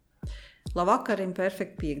Labvakarim,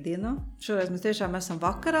 perfekti piekdienā. Šoreiz mēs tiešām esam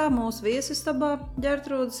vakarā mūsu viesistabā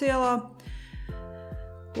Ģertrūdes ielā.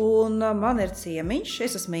 Un man ir ciemiņš,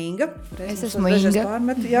 es esmu Inga. Es esmu Inga.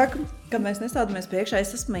 Pārmet, jā, kad mēs nestādamies priekšā,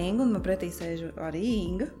 es esmu Inga un man pretī sēž arī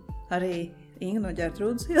Inga. Arī Inga no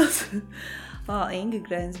Ģertrūdes ielas. Inga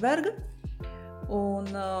Grensberga. Un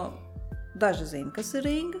daži zina, kas ir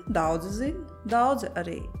Inga, daudzi zina. Daudzi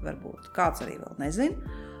arī varbūt, kāds arī vēl nezina.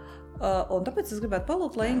 Un tāpēc es gribētu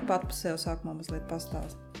palūgt, lai Inga pat par sevi sākumā mazliet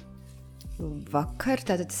pastāst. Vakar,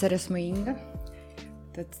 tātad es arī esmu Inga.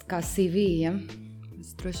 Tad kā CV, ja?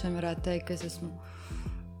 Es droši vien varētu teikt, ka es esmu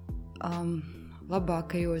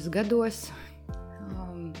labākajos gados.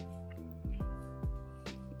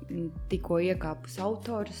 Tikko iekāpus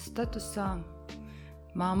autoras statusā.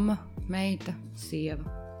 Mamma, meita, sieva.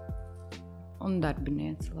 Un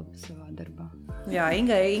darbiniece labi savā darbā. Jā,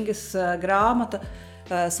 Ingas grāmata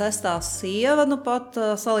Sestā sieva, nu pat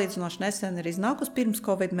salīdzinoši nesen ir iznākusi. Pirms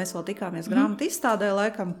Covid mēs vēl tikāmies grāmatu izstādē,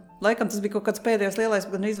 laikam tas bija kaut kāds pēdējais lielais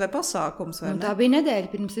gandrīz vai pasākums, vai ne? Tā bija nedēļa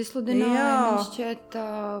pirms izsludinājuma, šķiet,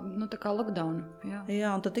 tā kā lockdownu.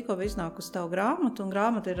 Jā, un tad tikko bija iznākusi tavu grāmatu, un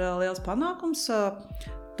grāmata ir liels panākums,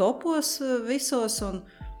 topos visos,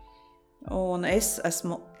 un es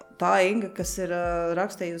esmu tā Inga, kas ir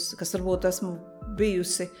rakstījusi, kas varbūt esmu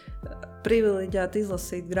bijusi privileģēta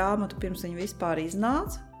izlasīt grāmatu pirms viņa vispār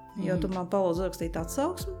iznāca, jo tu man palūdzi rakstīt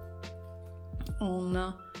atsauksmi. Un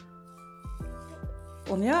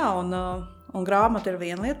grāmata ir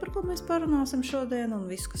viena lieta, par ko mēs parunāsim šodien, un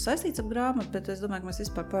viss, kas saistīts ar grāmatu, bet es domāju, ka mēs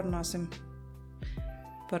vispār parunāsim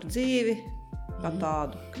par dzīvi, par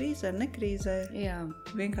tādu krīzēm, nekrīzēm,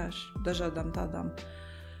 vienkārši dažādām tādām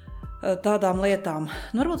lietām.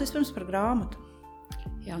 Nu, varbūt vispirms par grāmatu.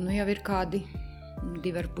 Jā, nu jau ir kādi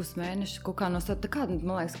 2,5 mēneši, kaut kā no tā kā,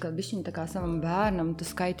 man liekas, ka bišķiņ tā kā savam bērnam, tu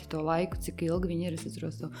skaiti to laiku, cik ilgi viņi ir, es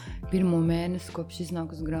atceros to 1. mēnesi, kopš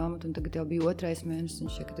iznāk uz grāmatu, un tagad jau bija 2. mēnesis,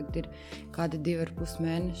 un šeit tagad ir kādi 2,5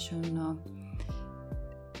 mēneši, un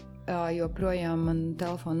joprojām man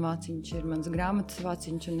telefona vāciņš ir mans grāmatas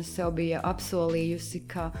vāciņš, un es sev biju apsolījusi,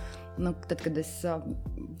 ka, nu, tad, kad es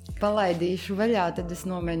palaidīšu vaļā, tad es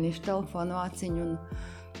nomainīšu telefona vāciņu,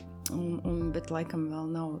 bet laikam vēl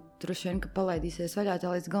nav droši vien, ka palaidīsies vaļā tā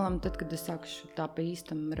līdz galam, tad, kad es sākšu tā pa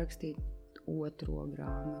īstam rakstīt 2.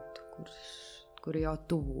 grāmatu, kur jau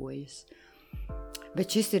tuvojas. Bet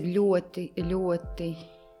šis ir ļoti, ļoti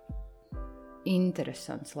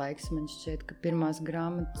interesants laiks. Man šķiet, ka pirmās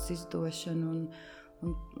grāmatas izdošana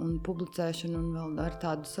un publicēšana un vēl ar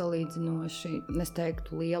tādu salīdzinoši, es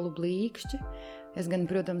teiktu, lielu blīkšķi. Es gan,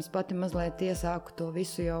 protams, pati mazliet iesāku to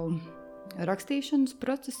visu jau rakstīšanas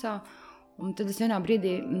procesā, un tad es vienā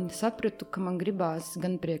brīdī sapratu, ka man gribās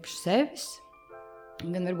gan priekš sevis,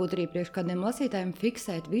 gan varbūt arī priekš kādiem lasītājiem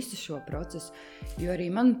fiksēt visu šo procesu, jo arī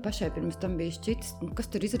man pašai pirms tam bija šķitis, kas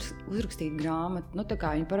tur uzrakstīt grāmatu, nu tā kā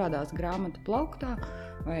viņi parādās grāmatu plauktā,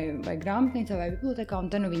 vai grāmatnīcā, vai bibliotekā, un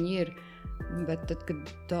te nu viņi ir, bet tad, kad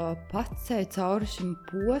pacēja cauri šim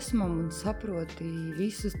posmam un saproti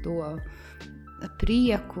visu to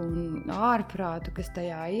prieku un ārprātu, kas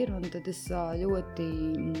tajā ir, un tad es ļoti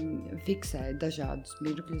fiksēju dažādus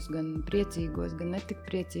mirkļus, gan priecīgos, gan netik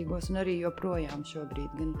priecīgos, un arī joprojām šobrīd,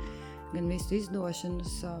 gan visu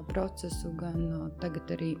izdošanas procesu, gan tagad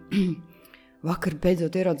arī vakar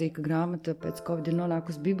beidzot ieraudzīju, ka grāmata pēc Covid ir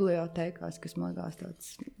nonākusi bibliotēkās, kas man liekas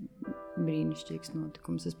tāds brīnišķīgs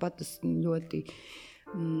notikums. Es pat esmu ļoti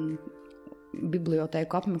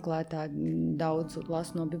bibliotēku apmeklētāji, daudz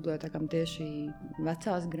lasu no bibliotēkām tieši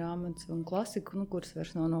vecās grāmatas un klasiku, kuras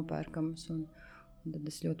vairs nav nopērkamas, un tad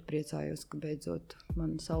es ļoti priecājos, ka beidzot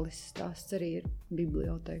man salises stāsts arī ir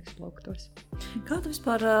bibliotēkas plauktos. Kā tu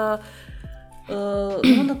vispār,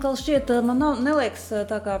 man atkal šķiet, man neliekas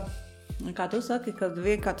tā kā tu saki, kad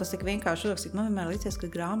tas tik vienkārši uzrakstīt, man vienmēr līdzies,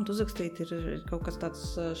 ka grāmatu uzrakstīt ir kaut kas tāds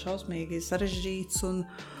šausmīgi sarežģīts un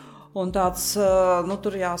tāds,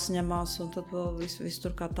 tur jāsaņemās, un tad vēl viss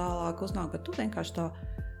tur kā tālāk uznāk, bet tu vienkārši tā,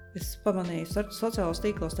 es pamanīju, sociālos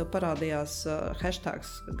tīklos tev parādījās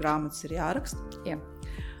hashtags, ka grāmatas ir jāraksta. Jā.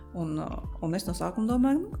 Un es no sākuma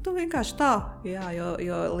domāju, ka tu vienkārši tā, jā,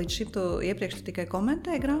 jo līdz šim tu iepriekš tikai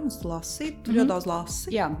komentēji grāmatas, lasīt, tu ļoti daudz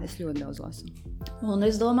lasi. Jā, es ļoti daudz lasu. Un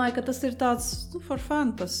es domāju, ka tas ir tāds, for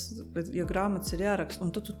fun, jo grāmatas ir jāraksta, un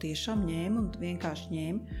tu tiešām ņēmi un vienkārši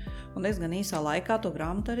ņēmi. Un es gan īsā laikā to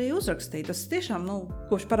grāmatu arī uzrakstīju. Tas tiešām,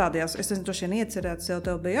 kopš parādījās, es nezinu, to šien iecerēts jau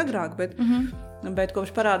tev bija agrāk, bet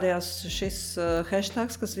kopš parādījās šis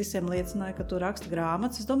hashtags, kas visiem liecināja, ka tu raksti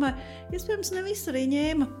grāmatas, es domāju, iespējams ne viss arī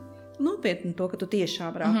ņēma nopietni to, ka tu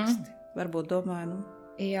tiešām raksti. Varbūt domāju,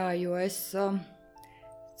 Jā, jo es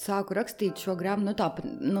sāku rakstīt šo grāmatu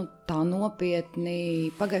tā nopietni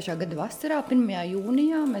pagājušā gada vasarā, 1.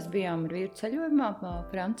 jūnijā. Mēs bijām ar vīru ceļojumā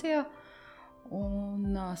Francijā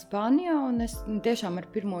un Spānijā, un es tiešām ar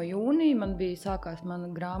 1. jūniju man bija sākās mana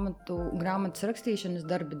grāmatas rakstīšanas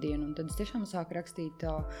darba diena, un tad es tiešām sāku rakstīt.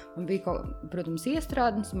 Man bija, protams,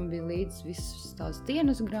 iestrādnes, man bija līdz visas tās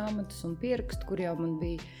dienas grāmatas un pierakstu, kur jau man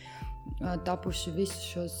bija tapuši visus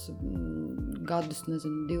šos gadus,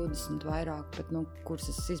 20 vairāk, bet, kurus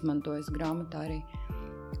es izmantoju grāmatā arī.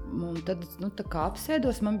 Un tad, tā kā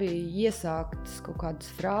apsēdos, man bija iesāktas kaut kādas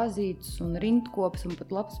frāzītes un rindkopas, un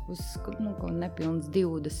pat lapspuses, nepilns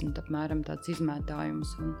 20 apmēram tāds izmētājums.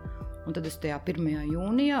 Un tad es tajā 1.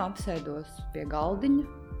 jūnijā apsēdos pie galdiņa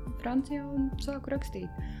Francijā un sāku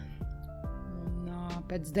rakstīt.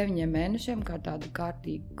 Pēc 9 mēnešiem, kā tāda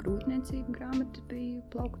kārtīga grūtniecība grāmata bija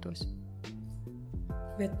plauktos.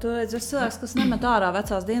 Bet tu redzi, es cilvēks, kas nemet ārā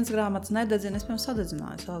vecās dienas grāmatas, nededzina, es pirms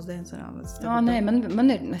sadedzināju savas dienas grāmatas. Nē,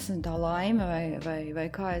 man ir tā laime vai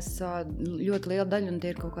kā es ļoti liela daļa, un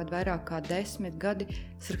tie ir kaut kādi vairāk kā 10 gadi,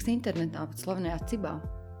 es rakstu internetā pat slavenajā Cibā.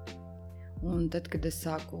 Un tad, kad es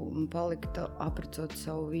sāku palikt apracot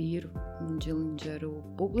savu vīru Džilindžeru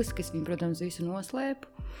publiski, es viņu, protams, visu noslēpu.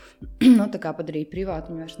 Tā kā padarīju privāti,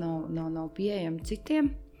 viņi vairs nav pieejami citiem.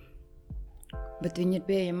 Bet viņi ir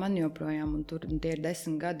pieejami man joprojām, un tie ir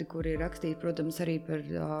 10 gadi, kuri ir rakstīti, protams, arī par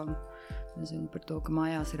to, ka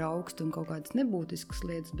mājās ir augstu un kaut kādas nebūtiskas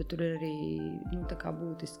lietas, bet tur ir arī tā kā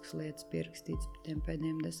būtiskas lietas pierakstītas par tiem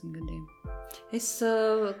pēdējiem 10 gadiem. Es,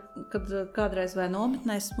 kad kādreiz vai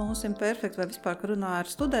nometnēs mūs imperfekti vai vispār, ka runāju ar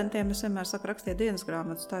studentiem, es vienmēr saku rakstiet dienas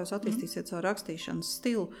grāmatas, tā jūs attīstīsiet savu rakstīšanas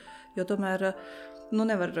stilu, jo tomēr,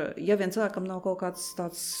 nevar, ja vien cilvēkam nav kaut kāds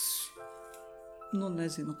tāds,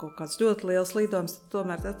 kaut kāds ļoti liels lidojums, tad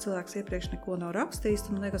tomēr tad cilvēks iepriekš neko nav rakstījis,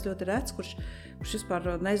 tad man liekas ļoti rets, kurš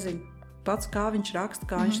vispār nezina pats, kā viņš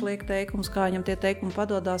raksta, kā viņš liek teikumus, kā viņam tie teikumi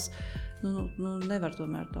padodās. Nevar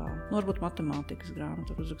tomēr tā. Varbūt matemātikas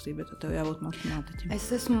grāmatu uzrakstīt, bet tev jābūt matemātiķim.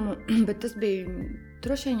 Es esmu, bet tas bija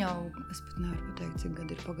droši vien jau, es pat nevaru pateikt, cik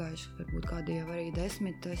gadi ir pagājuši, varbūt kādi jau arī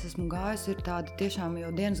 10. Es esmu gājusi, ir tāda tiešām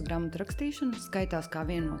jau dienas grāmatu rakstīšana, skaitās kā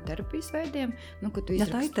viena no terapijas veidiem. Ka tu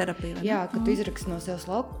tā ir terapija. Jā, ka tu izraksti no sevis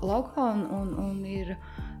laukā un ir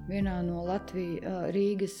vienā no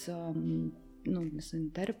Rīgas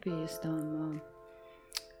terapijas tām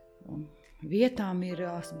vietām ir,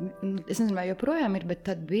 es nezinu, vai joprojām ir, bet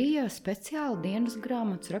tad bija speciāla dienas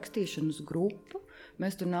grāmatas rakstīšanas grupa.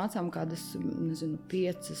 Mēs tur nācām kādas,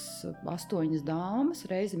 5, 8 dāmas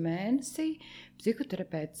reizi mēnesī,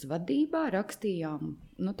 psihoterapeits vadībā rakstījām,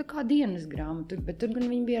 tā kā dienas grāmatu, bet tur gan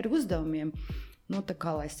viņi bija ar uzdevumiem, tā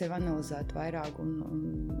kā, lai sevi analizētu vairāk un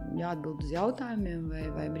jāatbild uz jautājumiem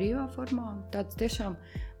vai brīvā formā. Tāds tiešām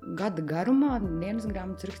gada garumā dienas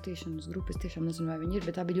grāmatas rakstīšanas grupas, tiešām nezinu, vai viņi ir,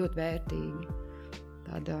 bet tā bija ļoti vērtīga.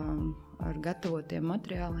 Tāda ar gatavotiem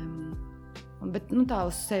materiāliem, bet tā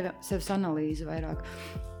uz sevis analīze vairāk.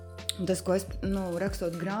 Un tas, ko es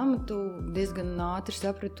rakstot grāmatu, diezgan ātri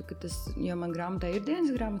sapratu, ka tas, jo man grāmatā ir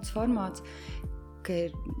dienas grāmatas formāts, ka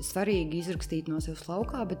ir svarīgi izrakstīt no sevis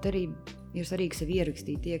laukā, bet arī ir svarīgi sevi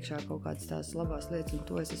ierakstīt iekšā kaut kādas tās labās lietas, un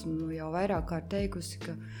to es esmu jau vairāk kārt teikusi,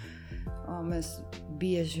 ka mēs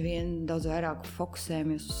bieži vien daudz vairāk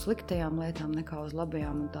fokusējamies uz sliktajām lietām nekā uz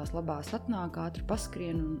labajām, un tās labās atnāk, ātri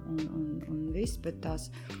paskrien un viss, bet tās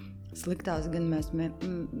sliktās gan mēs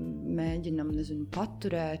mēģinam,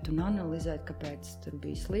 paturēt un analizēt, kāpēc tur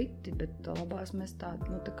bija slikti, bet labās mēs tā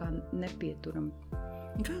kā nepieturam.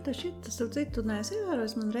 Kā tev šit, tas ar citu neesi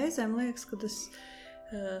ievērojis, man reizēm liekas,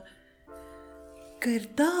 ka ir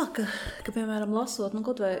tā, ka piemēram, lasot,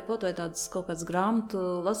 kaut vai tādas kaut kādas grāmatu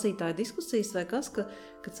lasītāju diskusijas vai kas, ka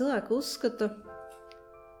cilvēki uzskata,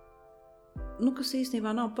 kas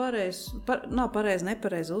īstenībā nav pareizi,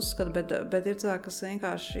 nepareizi uzskata, bet ir cilvēki, kas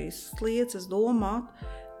vienkārši sliecas domāt,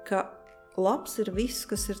 ka labs ir viss,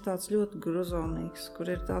 kas ir tāds ļoti grozonīgs,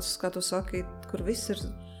 kur ir tās, kā tu saki, kur viss ir,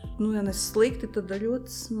 ja ne slikti, tad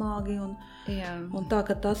ļoti smagi un tā,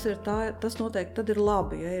 ka tas noteikti tad ir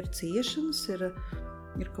labi, ja ir ciešanas,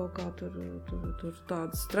 ir kaut kā tur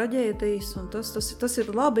tādas traģēdijas, un tas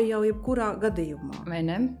ir labi jau jebkurā gadījumā. Vai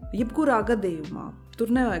ne? Jebkurā gadījumā.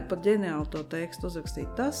 Tur nevajag pat ģeniāli to tekstu uzrakstīt.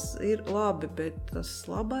 Tas ir labi, bet tas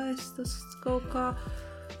labais, tas kaut kā...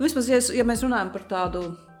 Vismaz, ja mēs runājam par tādu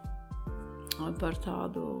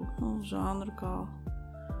žanru kā...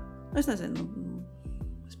 Es nezinu,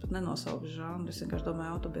 es pat nenosaukšu žanru, es vienkārši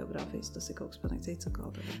domāju autobiogrāfijas, tas ir kaut kas panīk cits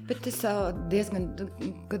atkal. Bet es diezgan,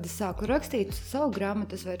 kad es sāku rakstīt savu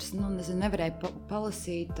grāmatu, es vairs, nevarēju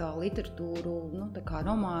palasīt literatūru, tā kā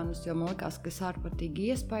romānus, jo man likās, ka es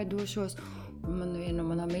ārkārtīgi iespaidošos, man viena no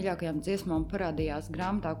manām mīļākajām dziesmām parādījās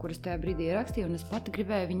grāmatā, kuras tajā brīdī rakstīju, un es pati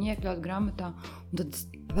gribēju viņu iekļaut grāmatā, un tad es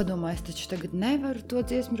padomāju, es taču tagad nevaru to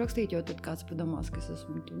dziesmu rakstīt, jo tad kāds padomās, ka es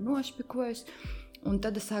esmu to nošpikojis, un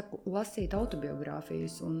tad es sāku lasīt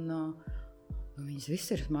autobiogrāfijas, un viņas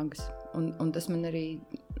viss ir smagas, un tas man arī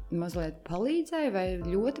mazliet palīdzēja, vai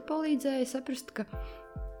ļoti palīdzēja saprast, ka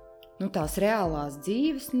tās reālās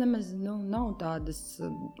dzīves nemaz nav tādas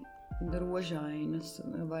rožainas,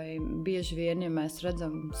 vai bieži vien, ja mēs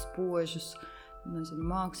redzam spožus,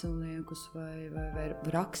 māksliniekus vai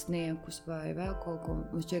rakstniekus vai vēl kaut ko,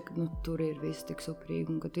 un šķiet, ka tur ir viss tik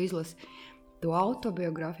superīgi, un kad tu izlasi to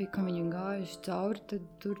autobiogrāfiju, ka viņi gājuši cauri,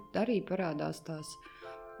 tad tur arī parādās tās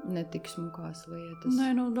netik smukās lietas.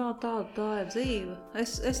 Nē, tā ir dzīve.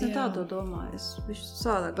 Es ne tā to domāju. Es visu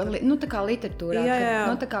sādāk. Tā kā literatūrā, jā.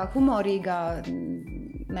 Tā kā humorīgā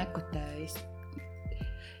nekotējas.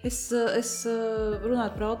 Es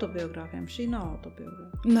runāju par autobiogrāfiem. Šī nav autobiogrāfija.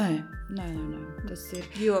 Nē. Tas ir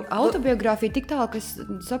autobiogrāfija tik tālu, ka es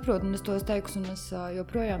saprotu, un es to teikusi, un es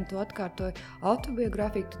joprojām to atkārtoju.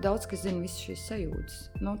 Autobiogrāfija, tu daudz, kas zina visas šīs sajūtas.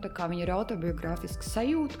 Tā kā viņa ir autobiogrāfiska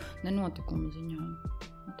sajūta, ne notikuma ziņā.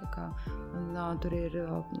 Tur ir,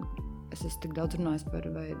 es esmu tik daudz runājis par,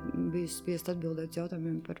 vai biju spiest atbildēt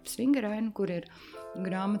jautājumiem par Svingerainu, kur ir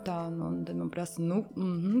grāmatā, un tad man prasa,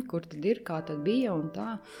 kur tad ir, kā tad bija, un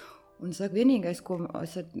tā. Un es saku, vienīgais,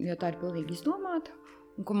 jo tā ir pilnīgi izdomāta,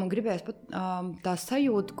 un ko man gribējās pat, tā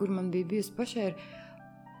sajūta, kur man bija bijusi pašai, ir,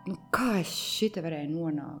 kā es šite varēju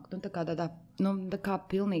nonākt, tā kā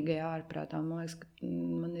pilnīgajā ārprātā. Man liekas, ka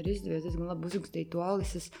man ir izdevies diezgan labi uzrakstīt to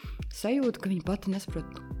Alises sajūtu, ka viņa pati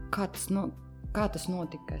nesaprot, kā tas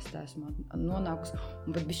notika, ka es tā esmu nonākusi,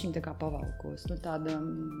 un pat bišķiņ tā kā pavalkos, tāda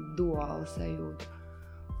duāla sajūta.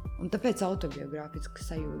 Un tāpēc autobiogrāfiska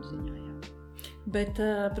sajūta ziņā, jā. Bet,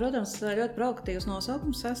 protams, ļoti provokatīvs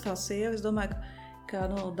nosaukums Sestā sieva. Es domāju, ka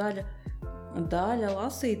daļa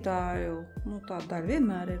lasītāju, tā daļa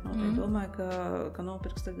vienmēr ir, domāju, ka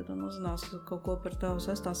nopirks tagad un uzzinās kaut ko par tavu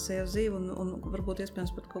Sestās sievas dzīvi un varbūt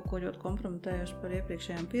iespējams pat kaut ko ļoti kompromitējuši par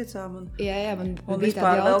iepriekšējām 5. Jā, man un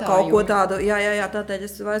vispār vēl kaut ko tādu. Jā, tādēļ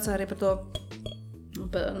es vaicāju arī par to,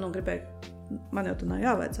 gribēju, man jau tā nav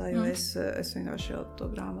jāvaicā, jo es vienkārši jau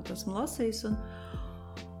to grāmatu esmu lasījis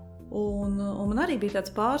un man arī bija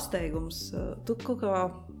tāds pārsteigums,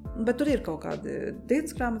 bet tur ir kaut kādi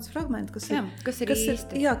dienas grāmatas fragmenti, kas ir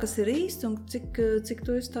īsti. Kas ir īsti, un cik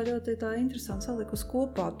tu esi tā ļoti tā interesanti salikusi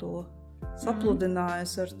kopā to,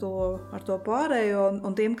 sapludinājies ar to pārējo,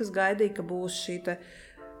 un tiem, kas gaidīja, ka būs šī te,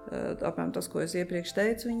 apmēram tas, ko es iepriekš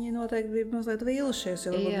teicu, viņi noteikti bija mazliet vīlušies,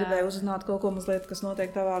 jo gribēja uzzināt kaut ko mazliet, kas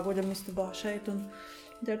notiek tavā guļamistabā šeit, un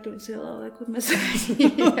Ģertrūdas ielā, vai kur mēs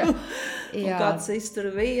un kāds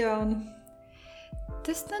iztur bija,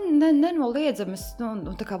 Tas nenoliedzams,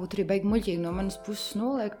 tā kā būtu arī beigi muļķīgi no manas puses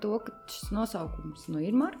noliek to, ka šis nosaukums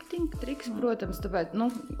ir marketinga triks, protams, tāpēc,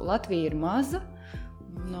 Latvija ir maza,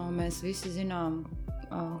 mēs visi zinām,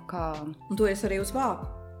 kā... Un to es arī uz vāku.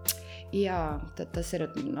 Jā, tad tas ir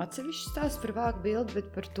atsevišķs stāsts par vāku bildi, bet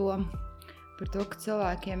par to, ka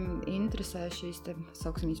cilvēkiem interesē šīs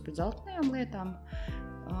sauksim viņas par zeltainajām lietām.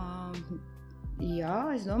 Jā,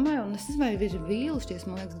 es domāju, un es nezinu, vai ir vīlušties,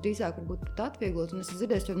 man liekas, drīzāk varbūt pat atvieglot, un es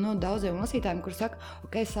dzirdēju no daudziem lasītājiem, kur saka,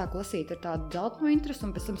 es sāku lasīt ar tādu zeltaino interesi,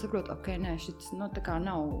 un pēc tam saprotu, nē, šis tā kā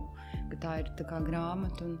nav, ka tā ir tā kā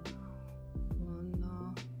grāmata,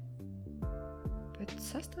 bet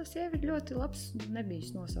Sestā sieva ir ļoti labs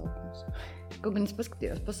nebijis nosaukums. Kaut gan es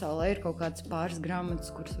paskatījos, pasaulē ir kaut kādas pāris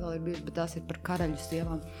grāmatas, kuras vēl ir bijušas, bet tās ir par karaļu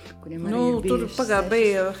sievām, kuriem arī ir bijušas. Tur pagār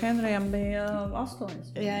bija, Henrijam bija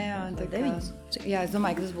 8. Jā, tā kā 9. Jā, es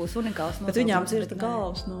domāju, ka tas būs unikāls nosaukums. Bet viņām cirta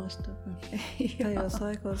galvas nost. Tajos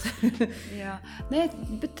laikos. Jā, nē,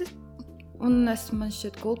 bet... Un man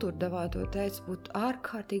šķiet kultūra devā to teica, būtu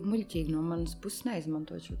ārkārtīgi muļķīgi no manas puses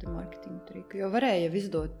neizmantot šo marketingu triku, jo varēja jau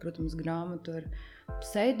izdot, protams, grāmatu ar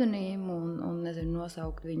pseidonīmu un nezinu,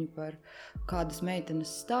 nosaukt viņu par kādas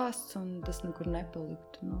meitenes stāsts, un tas nekur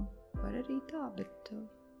nepaliktu. Var arī tā, bet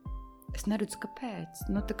es neredzu, kāpēc.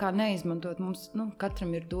 Tā kā neizmantot mums,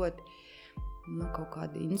 katram ir doti kaut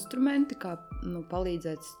kādi instrumenti, kā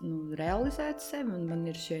palīdzēt realizēt sevi, un man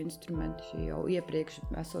ir šie instrumenti, šī jau iepriekš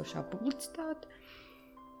esošā publicitāte.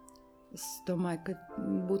 Es domāju, ka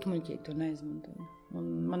būtu muļķīgi to neizmantot. Un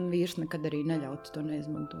man vīrs nekad arī neļautu to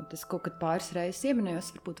neizmantot. Es kaut kad pāris reizes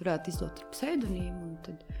ieminējos, varbūt varētu izdot ar pseidonīmu,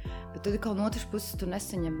 bet tad kā no otras puses tu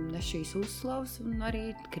nesaņem ne šīs uzslavas un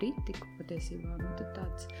arī kritiku patiesībā. Tad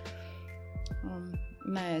tāds...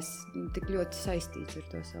 Mēs tik ļoti saistīts ar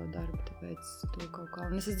to savu darbu, tāpēc to kaut kā.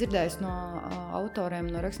 Un es esmu dzirdējis no autoriem,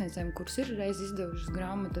 no rakstniecēm, kuras ir reiz izdevušas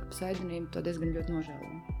grāmatu ar pseidonīmu, to diezgan ļoti nožēlo.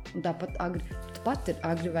 Un tāpat ir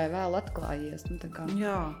agri vai vēl atklājies. Nu, tā kā.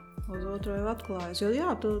 Jā, uz otru jau atklājies, jo jā,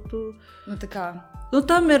 tu... Nu, tā kā... Nu,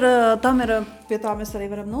 tam ir, pie tā mēs arī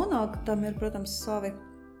varam nonākt, tam ir, protams,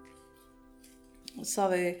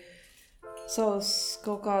 savas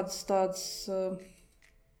kaut kādas tādas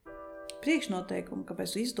priekšnoteikumi,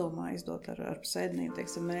 kāpēc tu izdomāji izdot ar pseidonīmu.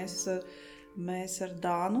 Teiksim, mēs ar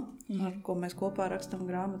Dānu, ar ko mēs kopā rakstam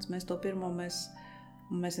grāmatas, mēs to pirmo, mēs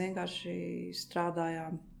vienkārši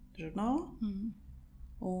strādājām žurnālā.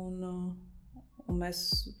 Un mēs,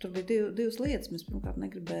 tur bija divas lietas, mēs pirmkārt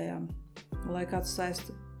negribējām, lai kāds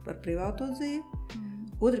saista ar privāto dzīvi.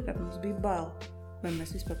 Otrkārt, mums bija bail, vai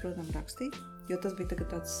mēs vispār, protams, rakstīt, jo tas bija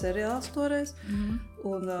tagad tāds seriāls toreiz,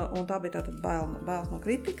 un tā bija tātad bailes no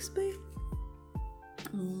kritikas bija.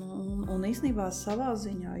 Un īstenībā savā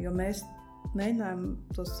ziņā, jo mēs mēģinājām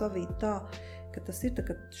to savīt tā, ka tas ir tā,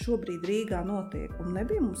 ka šobrīd Rīgā notiek, un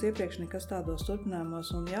nebija mums iepriekš nekas tādos turpinājumos,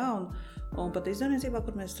 un pat izdevniecībā,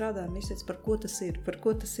 kur mēs strādājam, izsēc, par ko tas ir.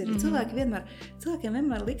 Cilvēkiem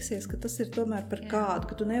vienmēr liksies, ka tas ir tomēr par kādu,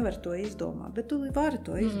 ka tu nevari to izdomāt, bet tu vari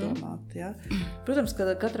to izdomāt, ja. Protams, ka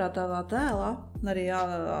katrā tavā tēlā, arī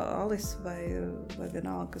Alise vai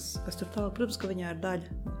vienalga, kas tur tālāk, protams, ka viņā ir daļa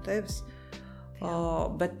no tevis.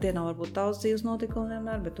 Bet tie nav varbūt tavs dzīves notikumi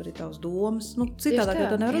vienmēr, bet tur ir tavs domas. Nu, citādā, ka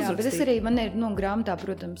tu nevar uzrakstīt. Bet es arī, man ir, grāmatā,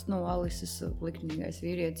 protams, Alises liktenīgais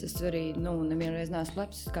vīrietis, es arī, nevienreiz neesmu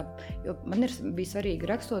lepsis, jo man bija svarīgi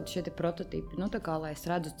rakstot šie te prototipi, tā kā, lai es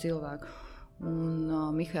redzu cilvēku. Un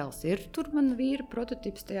Mihails ir tur man vīra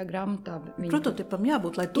prototips tajā grāmatā. Prototipam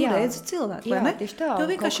jābūt, lai tu redzi cilvēku, vai ne? Jā, tieši tā. Tu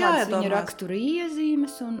vienkārši jāiedomās. Viņa rakstura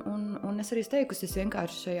iezīmes, un es arī teikusi, es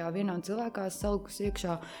vienkārši šajā vienā cilvēkā salikusi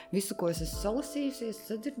iekšā visu, ko es esmu salasījusies,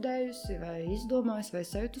 sadzirdējusi, vai izdomājusi, vai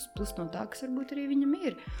sajūtus, plus no tā, kas varbūt arī viņam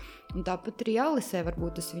ir. Un tāpat arī Alisē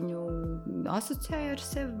varbūt es viņu asociēju ar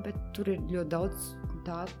sevi, bet tur ir ļoti daudz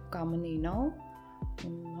tā, kā manī nav.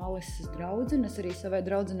 Un Alises draudzene, es arī savai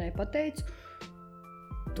draudzenei pateicu,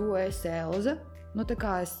 tu esi Elza. Tā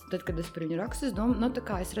kā tad, kad es par viņu rakstu, es domāju, tā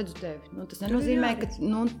kā es redzu tevi. Tas nenozīmē, ka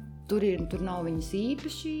tur nav viņas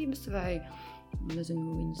īpašības vai, nezinu,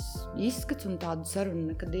 viņas izskats un tādu sarunu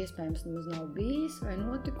nekad iespējams nemaz nav bijis vai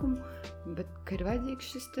notikumu, bet ka ir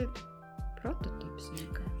vajadzīgs šis te prototips.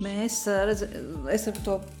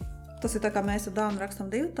 Tas ir tā, kā mēs ar Dānu rakstam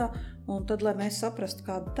divatā, un tad, lai mēs saprastu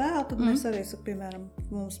kādu tēlu, tad mēs arī, piemēram,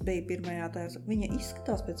 mums bija pirmajā tēla, viņa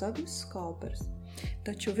izskatās pēc Agnes Skalperes,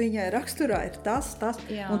 taču viņai raksturā ir tas,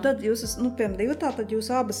 un tad jūs, piemēram, divatā, tad jūs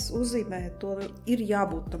abas uzzīmējat to, ir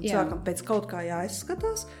jābūt tam cilvēkam pēc kaut kā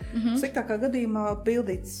jāizskatās, sliktākā gadījumā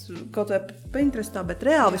bildīts kaut vai Pinterestā, bet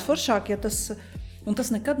reāli visforšāk, ja tas... Un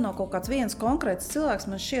tas nekad nav kaut kāds viens konkrēts cilvēks,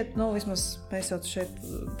 man šķiet, vismaz mēs jau šeit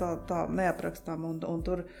tā neaprakstām, un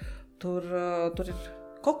tur ir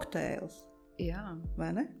kokteils. Jā.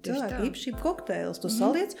 Vai ne? Cilvēki īpašība kokteils, tu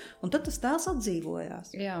saliec, un tad tas tēls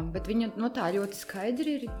atdzīvojās. Jā, bet viņa tā ļoti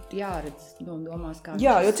skaidri ir jāredz, domās kā.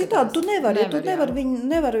 Jā, jo citādi tu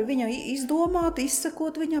nevari viņu izdomāt,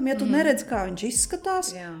 izsakot viņam, ja tu neredz, kā viņš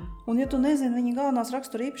izskatās, un ja tu nezini viņa galvenās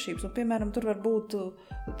rakstura īpašības, un, piemēram, tur var būt,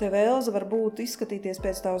 tev Elza var būt izskatīties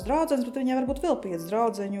pēc tavas draudzenes, bet viņai var būt vēl 5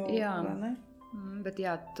 draudzeņu, vai ne? Bet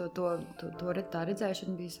jā, tā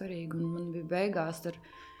redzēšana bija svarīga, un man bija beigās ar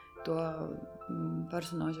to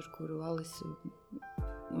personāžu, ar kuru Alise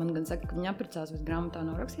man gan saka, ka viņa apprecās, bet grāmatā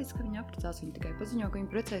nav rakstīts, ka viņa apprecās, viņa tikai paziņo, ka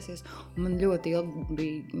viņa precēsies, un man ļoti ilgi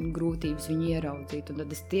bija grūtības viņu ieraudzīt, un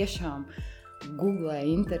tad es tiešām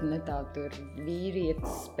googlēju internetā, tur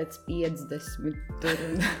vīrietis pēc 50, tur,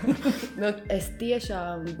 es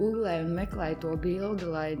tiešām googlēju un meklēju to bildi,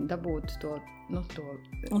 lai dabūtu to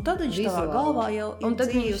un tad viņš tavā galvā jau ir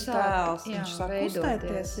dzīves tēls, viņš sāk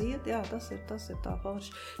veidoties. Iet, jā, tas ir tā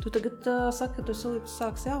forši. Tu tagad saki, ka tu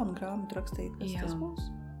sāks jaunu grāmatu rakstīt, kas tas būs?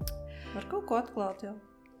 Var kaut ko atklāt jau?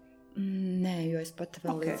 Nē, jo es pat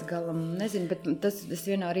vēl līdz galam nezinu, bet es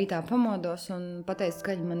vienā rītā pamodos un pateicu,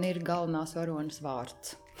 ka man ir galvenās varonas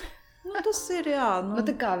vārds. Tas ir, jā.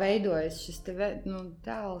 Tā kā veidojas šis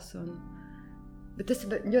tēls un... Bet tas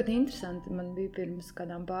ir ļoti interesanti. Man bija pirms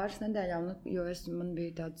kādām pāris nedēļām, jo man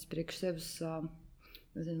bija tāds priekš sevis,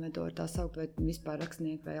 nezinu, vai to var tā saukt, vai vispār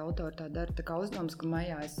rakstnieki vai autori tā dara, tā kā uzdoms, ka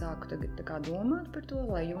maijā es sāku tagad tā kā domāt par to,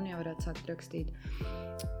 lai jūnijā varētu sākt rakstīt.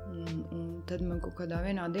 Un tad man kaut kādā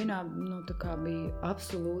vienā dienā, tā kā bija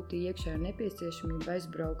absolūti iekšēja nepieciešamība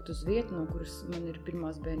aizbraukt uz vietu, no kuras man ir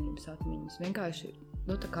pirmās bērnības atmiņas. Vienkārši,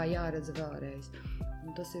 tā kā jāredz vēlreiz.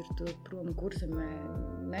 Un tas ir tur prom Kurzemē,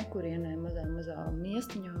 nekurienē, mazā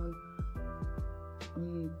miestiņā.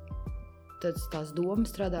 tās domas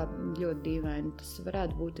strādā ļoti dīvaini. Tas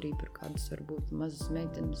varētu būt arī par kādas, varbūt, mazas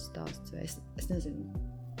meitenes stāsts, vai es nezinu.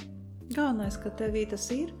 Galvenais, ka tevī tas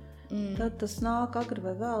ir, tad tas nāk agri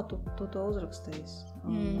vai vēl, tu to uzrakstīs.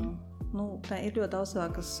 Tā ir ļoti daudz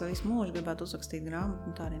cilvēku, kas visu mūžu gribētu uzrakstīt grāmatu,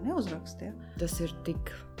 un tā arī neuzrakst, ja? Tas ir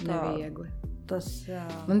tik neviegli. Jā.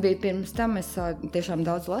 Man bija pirms tam, es tiešām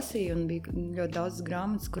daudz lasīju, un bija ļoti daudz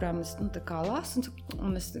grāmatas, kurām es, tā kā lasu,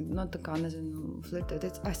 un es, tā kā, nezinu, flirtēju,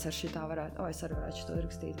 teicu, es ar šitā varētu, es arī varētu šito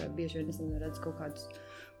rakstīt, vai bieži vien es redzu kaut kādus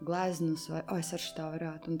gleznus, vai es ar šitā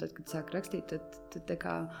varētu, un tad, kad sāk rakstīt, tad tā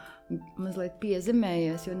kā mazliet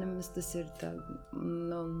piezemējies, jo nemaz tas ir tā,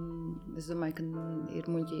 es domāju, ka ir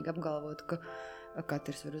muļķīgi apgalvot, ka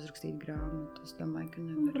katrs var uzrakstīt grāmatu, es domāju, ka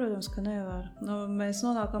nevar. Protams, ka nevar. Mēs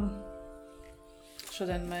nonākam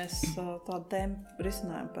Šodien mēs tādu tēmu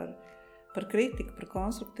risinājam par kritiku, par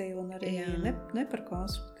konstruktīvu un arī ne par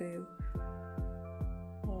konstruktīvu.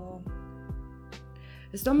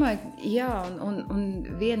 Es domāju, un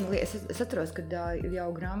viena lieta, es atceros, kad jau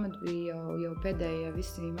grāmata bija jau pēdējie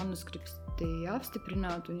visi manuskripti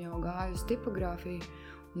apstiprināti un jau gāju uz tipogrāfiju.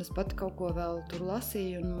 Un es pat kaut ko vēl tur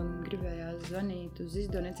lasīju, un man gribējās zvanīt uz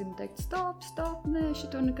izdevniecību un teikt, stop, nē,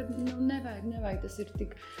 šito nekad nevajag, tas ir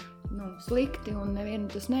tik slikti, un nevienu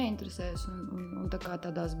tas neinteresēs, un tā kā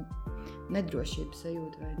tādās nedrošības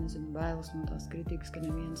sajūta, vai nezinu, bailes no tās kritikas, ka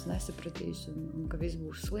neviens nesapratīs, un ka viss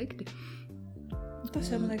būs slikti.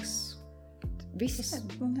 Tas jau, man liekas,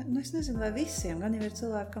 es nezinu, vai visiem, gan jau ir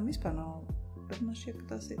cilvēki, kam vispār nav, bet man šķiet,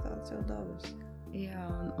 ka tas ir tāds jau dabas. Jā,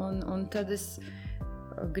 un tad es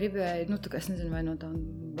gribēju, es nezinu, vai no tā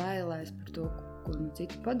bailēs par to, ko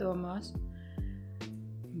citi padomās,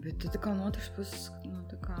 bet tad tā kā no otras puses,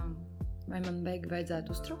 vai man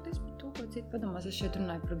vajadzētu uztraukties par to, ko citi padomās. Es šeit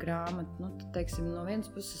runāju par grāmatu, tad, teiksim, no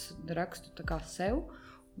vienas puses rakstu tā kā sev,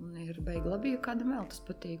 un ir beigi labi, ja kādam vēl tas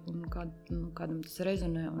patīk, un kādam tas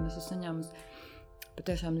rezonē, un es saņēmu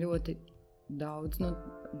patiešām ļoti daudz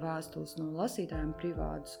vēstules no lasītājiem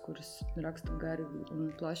privātas, kuras raksta gari un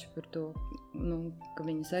plaši par to, ka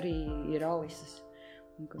viņas arī ir Alises,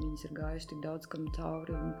 un ka viņas ir gājuši tik daudz kam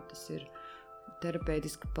cauri, un ka tas ir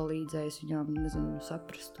terapeitiski palīdzējis viņām, nezinu,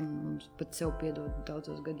 saprast, un pat sev piedot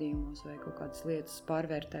daudzos gadījumos, vai kaut kādas lietas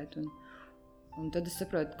pārvērtēt, un tad es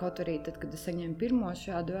saprotu, kaut arī tad, kad es saņēmu pirmo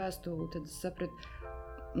šādu vēstuli, tad es sapratu,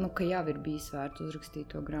 ka jau ir bijis vērts uzrakstīt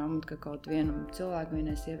to grāmatu, ka kaut vienam cilvēku,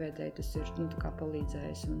 vienai sievietei tas ir, tā kā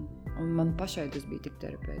palīdzējis, un man pašai tas bija tik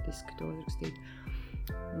terapeitiski to uzrakstīt.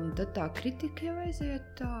 Un tad tā kritika jau aiziet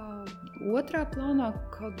tā otrā plānā,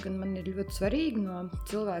 kaut gan man ir ļoti svarīgi no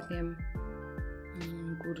cilvēkiem,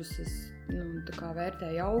 kurus es, tā kā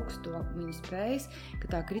vērtēju augstu viņu spējas,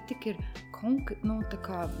 ka tā kritika ir tā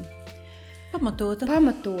kā Pamatota,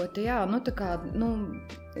 jā, tā kā,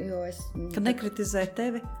 jo es... Kad nekritizē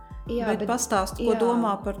tevi, bet pastāst, ko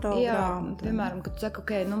domā par tavu grāmatu. Piemēram, kad tu saki,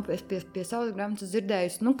 pie savas grāmatas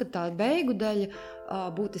dzirdējusi, ka tā beigu daļa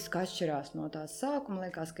būtiski atšķirās no tās sākuma,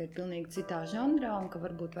 liekas, ka ir pilnīgi citā žanrā, un ka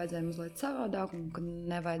varbūt vajadzēja mazliet savādāk, un ka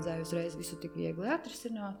nevajadzēja uzreiz visu tik viegli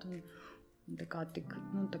atrisināt, un tā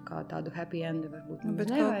kā tādu happy endi varbūt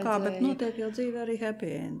nevajadzēja. Bet notiek jau dzīve arī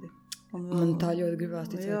happy endi. Man tā ļoti gribās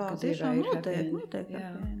ticēt, ka dzīvē ir happy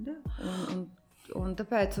endi. Un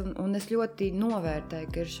tāpēc, un es ļoti novērtēju,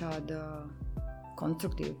 ka ir šāda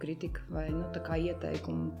konstruktīva kritika vai, tā kā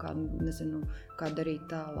ieteikumu, kā darīt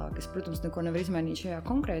tālāk. Es, protams, neko nevaru izmainīt šajā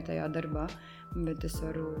konkrētajā darbā, bet es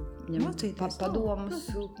varu ņemt padomus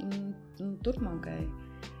turpmākai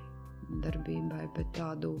darbībai, bet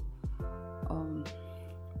tādu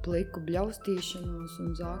pliku bļaustīšanos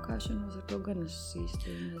un zākāšanos, ar to gan es īsti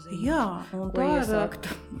nezinu. Jā, un ko iesākt.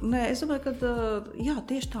 Es domāju, ka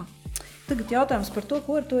tieši tā. Tagad jautājums par to,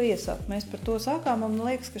 ko ar to iesākt. Mēs par to sākām, un man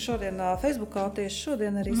liekas, ka šodien Facebookā tieši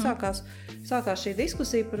šodien arī sākās šī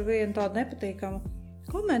diskusija par vienu tādu nepatīkamu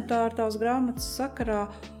komentāru tās grāmatas sakarā,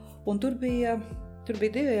 un tur bija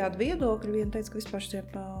divējādi viedokļi. Viena teica, ka vispār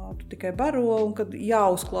tu tikai baro, un kad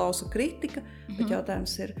jāuzklausa kritika, bet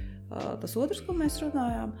jautājums ir tas otrs, ko mēs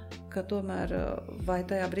runājām, ka tomēr vai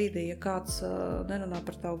tajā brīdī, ja kāds nerunā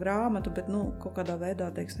par tavu grāmatu, bet kaut kādā veidā,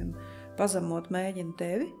 teiksim, pazemot mēģina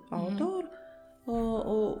tevi, autoru,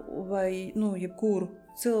 vai jebkuru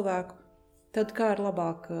cilvēku, tad kā ir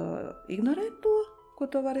labāk ignorēt to, ko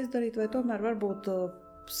to var izdarīt, vai tomēr varbūt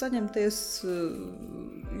saņemties,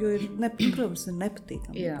 jo protams, ir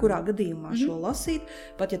nepatīkami, kurā gadījumā šo lasīt,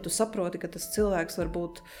 pat ja tu saproti, ka tas cilvēks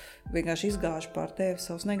varbūt vienkārši izgāž pār tevi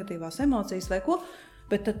savas negatīvās emocijas vai ko,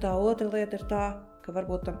 bet tad tā otra lieta ir tā, ka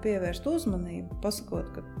varbūt tam pievērst uzmanību,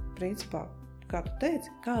 pasakot, ka principā kā tu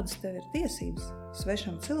teici, kādas tev ir tiesības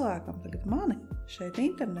svešam cilvēkam tagad mani šeit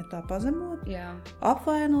internetā pazemot,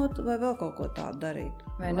 apvainot vai vēl kaut ko tādu darīt.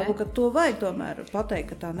 Varbūt, ka to vajag tomēr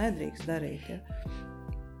pateikt, ka tā nedrīkst darīt,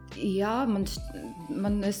 Jā,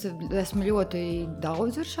 es esmu ļoti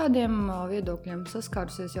daudz ar šādiem viedokļiem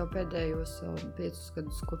saskārusies jau pēdējos 5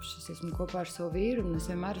 gadus, kopš es esmu kopā ar savu vīru, un es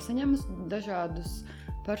vienmēr saņemu dažādus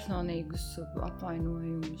personīgus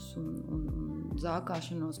apvainojumus un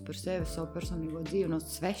zākāšanos par sevi, savu personīgo dzīvi no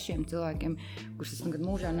svešiem cilvēkiem, kurus es nekad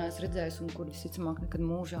mūžā neesmu redzējis un kuri visticamāk nekad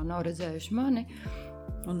mūžā nav redzējuši mani.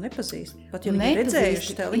 Un nepazīst. Pat ja viņi ir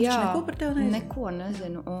redzējuši tev, viņš neko par tevi nezinu. Neko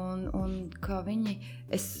nezinu. Un kā viņi,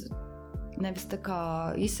 es nevis tā kā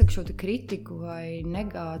izsaku šo kritiku vai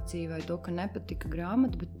negāciju vai to, ka nepatika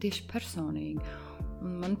grāmata, bet tieši personīgi.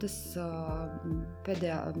 Un man tas,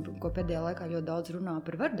 ko pēdējā laikā ļoti daudz runā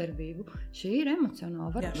par vardarbību, šī ir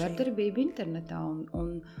emocionāla vardarbība internetā.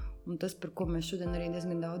 Un tas, par ko mēs šodien arī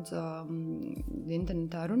diezgan daudz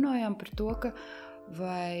internetā runājām, par to, ka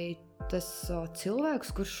vai tas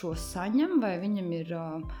cilvēks, kurš šo saņem, vai viņam ir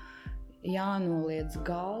jānoliedz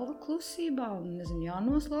galva klusībā un,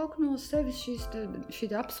 jānoslauk no sevis šī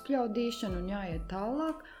apspļaudīšana un jāiet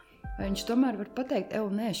tālāk, vai viņš tomēr var pateikt,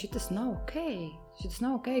 nē, šitas nav okei. Šitas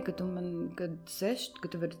nav okei, ka tu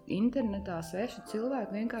vari internetā svešu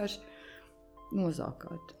cilvēku vienkārši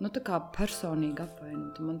nozākāt. Tā kā personīgi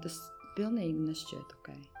apvainot. Man tas pilnīgi nešķiet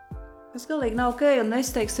okei. Tas galīgi nav okei, un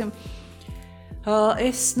es teiksim,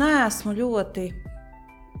 es neesmu ļoti,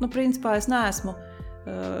 principā es neesmu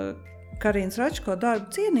Karīnas Račko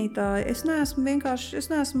darbu cienītāja, es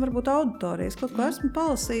neesmu varbūt auditorijas, kaut ko esmu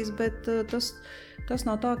palasījis, bet tas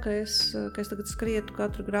nav tā, ka es tagad skrietu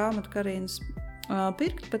katru grāmatu Karīnas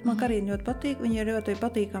pirkt, bet man Karīna ļoti patīk, viņa ir ļoti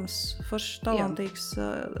patīkams, foršs, talantīgs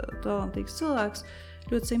cilvēks,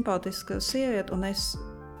 ļoti simpātiska sieviete, un es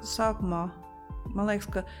sākumā, man liekas,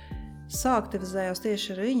 ka sāktivizējos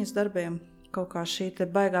tieši ar viņas darbiem, kaut kā šī te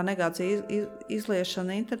baigā negācija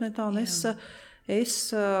izliešana internetā, un es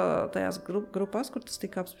tajās grupās, kur tas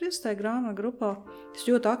tika apspriests, tajā grāmatu grupā, es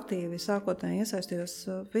ļoti aktīvi sākotnēji iesaistījos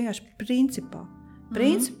vienkārši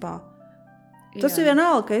principā. Tas ir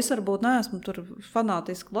vienalga, ka es varbūt neesmu tur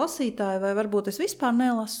fanātiski lasītāji, vai varbūt es vispār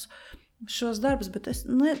nelasu šos darbus, bet es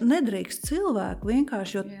nedrīkst cilvēku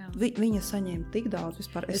vienkārši, jo viņa saņēma tik daudz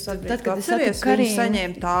vispār. Viņa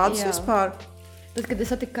saņēma tādus vispār. Tad, kad es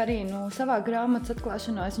satiku Karīnu savā grāmatas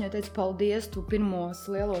atklāšanā, es viņai teicu, paldies, tu pirmos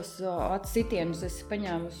lielos atsitienus esi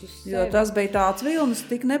paņēmusi uz sevi. Jo tas bija tāds vilnis,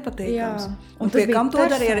 tik nepatīkams. Un pie kam to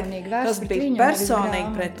darīja? Tas bija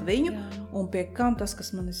personīgi pret viņu. Un pie kam tas,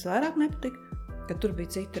 kas man visvairāk nepatika, ka tur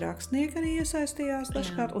bija citi rakstnieki arī iesaistījās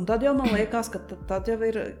dažkārt. Un tad jau man liekas, ka tad jau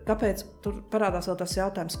ir, kāpēc tur parādās vēl tas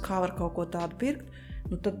jautājums, kā var kaut ko tādu pirkt.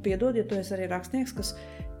 Tad piedod, ja tu esi arī rakstnieks,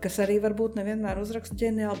 kas arī varbūt nevienmēr uzraksta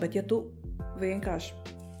ģeniāli, bet ja tu vienkārši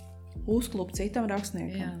uzklup citam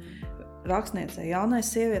rakstniekam, rakstniecei, jaunai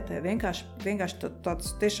sievietei, vienkārši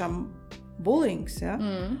tāds tiešām bulings,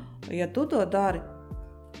 ja tu to dari,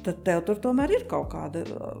 tad tev tur tomēr ir kaut kāda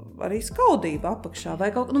arī skaudība apakšā,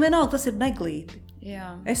 vai vienalga tas ir neglīti.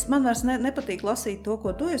 Man vairs nepatīk lasīt to,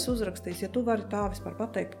 ko tu esi uzrakstījis, ja tu vari tā vispār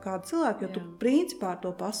pateikt kādu cilvēku, jo tu principā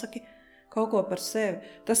to pasaki kaut ko par sevi.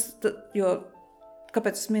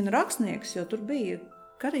 Kāpēc es minu rakstnieks, jo tur bija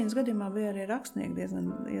Karīnas gadījumā bija arī rakstnieki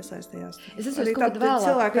diezgan iesaistījās. Es esmu kaut kādā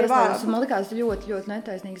vēlāk piestāvis, man likās ļoti, ļoti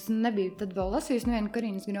netaisnīgi. Es nebiju tad vēl lasījusi nevienu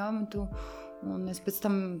Karīnas grāmatu, un es pēc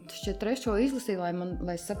tam šķiet trešo izlasīju,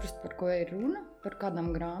 lai es saprastu, par ko ir runa, par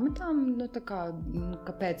kādām grāmatām,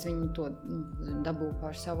 kāpēc viņi to dabū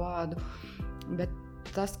pār savu vārdu. Bet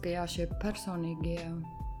tas, ka šie personīgie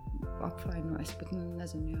apvaino, es pat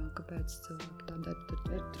nezinu, kāpēc cilvēki tā dara,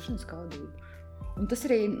 tad ir turšana skaudība. Un tas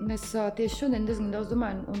arī, es tieši šodien diezgan daudz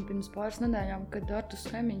domāju, un pirms pāris nedēļām, kad Arturs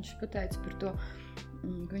Hemiņš pateica par to,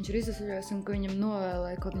 ka viņš ir izsaļojis un ka viņam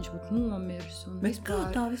novēlēja, kaut viņš būtu nomiris. Bet kā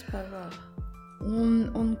tā vispār vēl?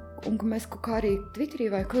 Un ka mēs kaut kā arī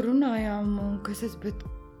Twitterī vai kur runājām, un ka es bet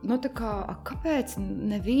kāpēc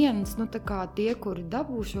neviens, tie, kuri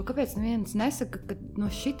dabūšo, kāpēc neviens nesaka,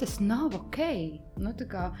 ka šitas nav okei?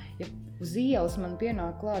 Ja uz ielas man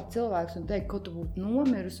pienāk klāt cilvēks un teikt, ka tu būtu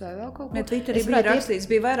nomirus vai vēl kaut ko. Ne, Twitterī bija rakstīts,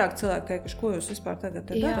 bija vairāk cilvēku teikuši, ko jūs vispār tagad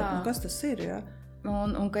darat, un kas tas ir,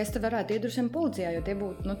 Un ka es te varētu iedrušiem policijā, jo tie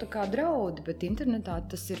būtu draudi, bet internetā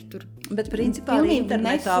tas ir tur. Bet principā arī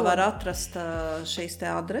internetā var atrast šīs te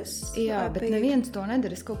adreses. Bet neviens to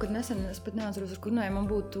nedara. Es kaut kad nesen, es pat neatceros, ar kur man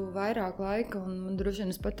būtu vairāk laika, un man droši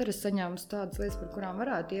vien es pat arī saņēmu tādas lietas, par kurām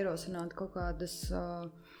varētu ierosināt kaut kādas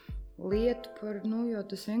lietu par, jo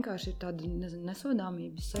tas vienkārši ir tāda,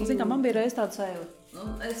 nesodāmības sajūta. Man bija reiz tāda sajūta.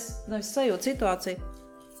 Es sajūtu situāciju.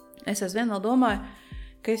 es aizvien vēl domāju,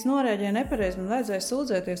 ka es norēģēju nepareizi, man vajadzēja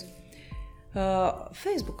sūdzēties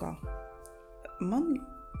Facebookā. Man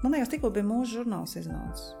liekas, tikko bija mūsu žurnāls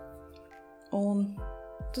iznācis. Un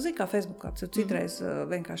tu zini, kā Facebookā, tu citreiz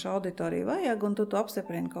vienkārši auditoriju vajag, un tu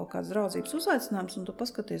apstiprini kaut kādas draudzības uzaicinājumus, un tu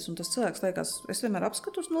paskaties, un tas cilvēks liekas, es vienmēr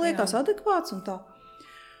apskatos, liekas adekvāts un tā.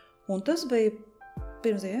 Un tas bija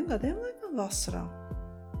pirms 2 gadiem, laikam, vasarā.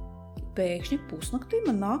 Pēkšņi pusnaktī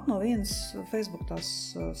man nāk no vienas Facebook tās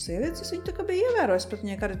sievietes, es viņu tā kā bija ievērojis, pat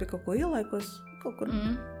viņai kādreiz bija kaut ko ielaikos, kaut kur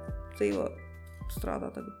dzīvo, strādā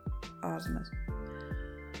tagad ārzemēs.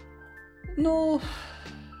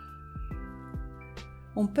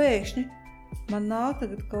 Un pēkšņi man nāk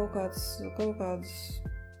tagad kaut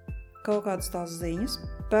kādas tās ziņas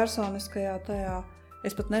personiskajā tajā.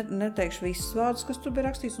 Es pat neteikšu visus vārdus, kas tur bija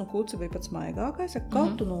rakstīts, un Kuci bija pats maigākais, ja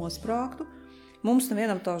kaut tu nosprāktu. Mums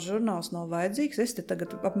nevienam tās žurnāls nav vajadzīgs, es te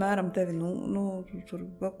tagad apmēram tevi, tur,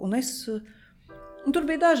 un tur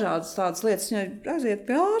bija dažādas tādas lietas, viņa aiziet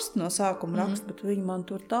pie ārsta no sākuma raksta, bet viņa man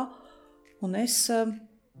tur tā, un es,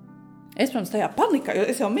 protams, tajā panikā, jo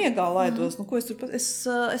es jau miegā laidos, ko es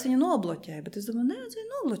viņu nobloķēju, bet es domāju, nevajadzēja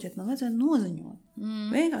nobloķēt, man vajadzēja noziņot.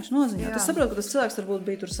 Vienkārši noziņot. Jā. Es saprotu, ka tas cilvēks varbūt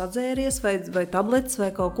bija tur sadzēries vai tabletes vai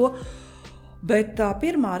kaut ko, bet tā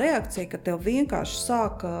pirmā reakcija, ka tev vienkārši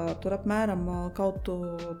sāka tur apmēram kaut tu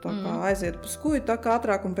tā kā aiziet pa skuju, tā kā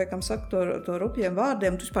ātrāk un pēc tam saka to rupjiem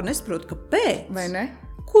vārdiem, tu vispār nesaproti, kāpēc. Vai ne?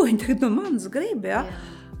 Ko viņi tagad no manis grib, ja?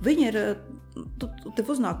 Viņi ir,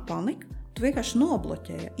 tev uznāk panika. Tu vienkārši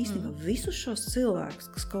nobloķēji. Īstenībā visus šos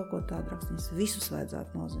cilvēkus, kas kaut ko tādu rakstīs, visus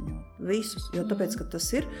vajadzētu noziņot. Visus. Jo tāpēc, ka tas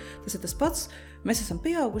ir tas pats, mēs esam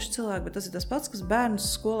pieauguši cilvēki, bet tas ir tas pats, kas bērnus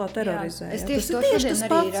skolā terorizē. Es tieši to šodien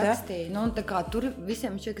arī rakstīju. Un tā kā tur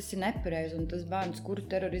visiem šķiet, kas ir nepareizi, un tas bērns, kuru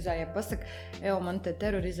terorizē, ja pasaka, man te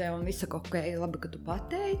terorizē, un visi saka, ok, labi, ka tu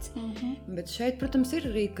pateici. Bet šeit, protams, ir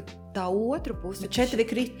arī tā otra puse. Bet šeit arī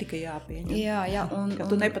kritika jāpieņem. Jā. Ka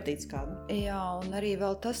tu nepatīc kādu. Jā, un arī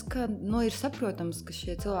vēl tas, ka, ir saprotams, ka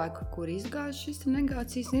šie cilvēki, kuri izgāž šīs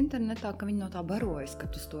negācijas internetā, ka viņi no tā barojas,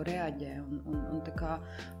 kad uz to reaģē, un tā kā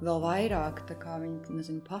vēl vairāk, tā kā viņi,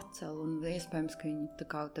 nezinu, pacel, un iespējams, ka viņi tā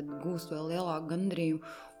kā tad gūst vēl lielāku gandrību,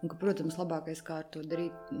 un ka, protams, labākais kā ar to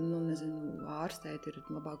darīt, ārstēt ir,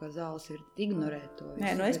 labākā zāles ir ignorēt to.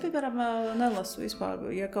 Nē, es, piemēram, nelasu vispār,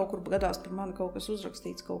 ja kaut kur gadās par mani kaut kas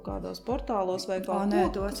uzrakstīts kaut kādos portālos vai kaut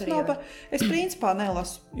ko. Es principā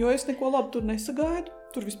nelasu, jo es neko labu tur nesagaidu.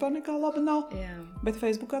 Tur vispār nekā laba nav. Jā. Bet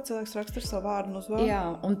Facebookā cilvēks raksta ar savu vārdu un uzvārdu. Jā,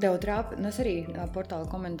 un tev es arī portāla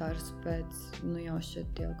komentārus pēc, jau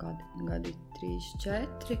šķiet jau kādi gadi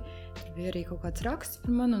 3-4. Tur bija arī kaut kāds raksts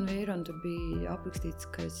par mani un vīru, un tur bija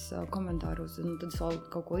aprakstīts, ka es komentāros, un tad es vēl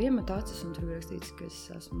kaut ko iemetu acis, un tur bija rakstīts, ka es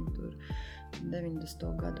esmu tur 90.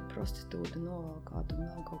 gada prostitūta novalkāta un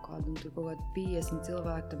vēl kaut kādu, un tur kaut kādi 50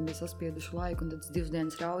 cilvēki tam bija saspieduši laiku, un tad es 2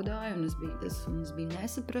 dienas raudāju, un es biju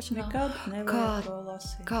nesaprašanā. Nekad nevajag to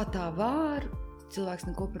lasīt. Kā tā var? Cilvēks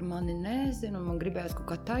neko par mani nezina, un man gribējās kaut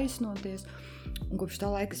kā taisnoties. Un kopš tā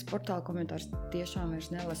laika es portāla komentārus tiešām vairs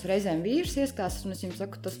nelasu. Reizēm vīrs ieskās, un es viņam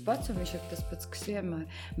saku tas pats, un viņš ir tas pats, kas vienmēr.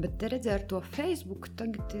 Bet te redzē ar to Facebook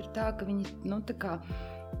tagad ir tā, ka viņi, tā kā,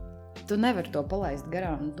 tu nevari to palaist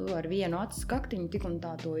garām. Tu ar vienu acis kaktiņu tik un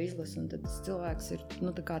tā to izlasi, un tad tas cilvēks ir,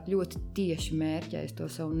 tā kā ļoti tieši mērķējis to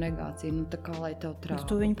savu negāciju, tā kā, lai tev trāpa.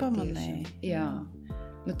 Tu viņu pamanēji. Jā.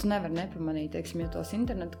 Tu nevari nepamanīt, teiksim, ja tos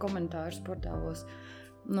internetu komentārus portālos,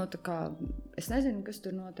 tā kā, es nezinu, kas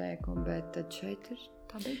tur notiek, bet tad šeit ir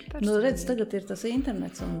tāda personība. Redz, tagad ir tas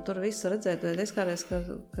internets, un tur viss redzēt, es kādreiz,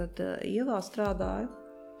 kad Ievā strādāju,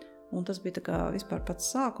 un tas bija tā kā vispār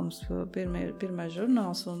pats sākums, pirmais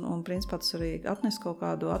žurnāls, un principā tas arī atnes kaut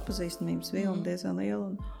kādu atpazīstamības vilnu diezgan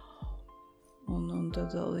lielu, un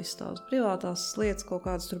tad vēl viss tās privātās lietas kaut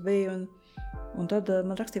kādas tur bija, un tad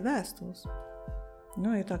man rakstīja vēstules.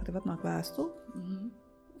 Ir tā, ka tev atnāk vēstuli,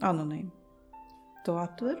 anonīmi. Tu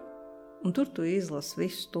atver, un tur tu izlasi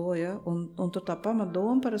visu to, ja, un tur tā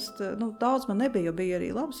pamatdoma parasti, daudz man nebija, jo bija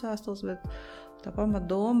arī labas vēstules, bet tā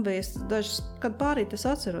pamatdoma bija, dažas, kad pārīt es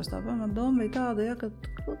atceros, tā pamatdoma bija tāda, ja, ka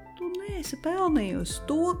tu neesi pelnījusi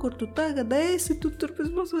to, kur tu tagad esi, tu tur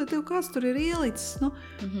pēc mazliet tev kāds tur ir ielicis,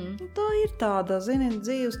 tā ir tāda,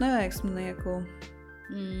 dzīves neveiksmnieku.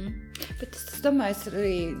 Bet es domāju, es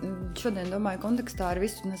arī šodien domāju kontekstā ar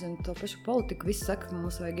visu, nezinu, to pašu politiku, visi saka, ka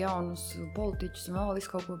mums vajag jaunus politiķus un vēl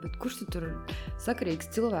visu kaut ko, bet kurš tu tur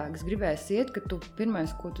sakarīgs cilvēks gribēs iet, ka tu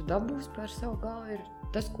pirmais, ko tu dabūsi par savu galvu,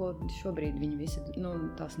 ir tas, ko šobrīd viņi visi,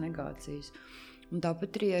 tās negācijas. Un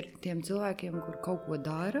tāpat arī ar tiem cilvēkiem, kur kaut ko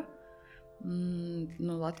dara,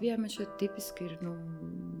 Latvijā mēs šeit tipiski ir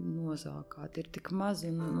nozākāti, ir tik maz,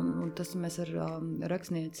 un tas mēs ar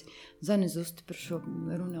rakstnieci Zani Zusti par šo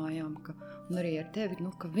runājām, un arī ar tevi,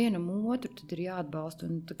 ka vienam otru tad ir jāatbalsta,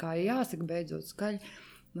 un tā kā jāsaka beidzot skaļi,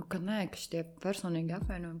 ka nē, ka šitie personīgi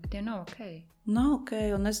apvainojumi, ka tie nav ok. Nav ok,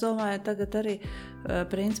 un es domāju, tagad arī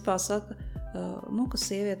principā saka, ka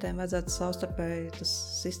sievietēm vajadzētu savstarpēji tas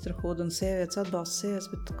sisterhood un sievietes atbalsta sievietes,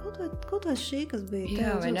 bet kaut vai šī, kas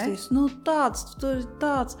bija uzrakstījis, tur ir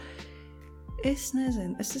tāds, es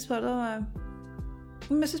nezinu, es vispār domāju,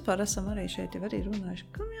 mēs vispār esam arī šeit jau arī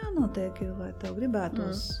runājuši, kam jānotiek, lai tev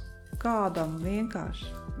gribētos kādam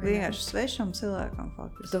vienkārši svešam cilvēkam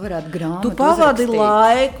faktiski. Tu varētu grāmatu tu pavadi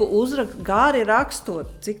laiku, gāri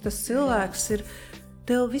rakstot, cik tas cilvēks ir.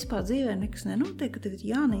 Tev vispār dzīvē nekas nenotiek, ka tev ir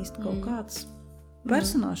jānīst kaut kāds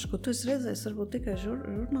personāžs, ko tu esi redzējis varbūt tikai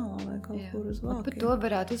žurnālā vai kaut kur uz vākiem. Par to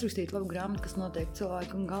varētu uzrakstīt labu grāmatu, kas notiek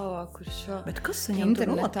cilvēkam galvā, kurš Bet kas viņam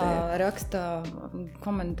internetā raksta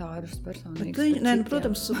komentārus personīgus.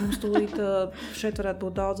 Protams, mums tūlīt šeit varētu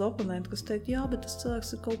būt daudz oponentu, kas teikt, jā, bet tas cilvēks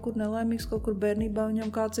ir kaut kur nelaimīgs, kaut kur bērnībā viņam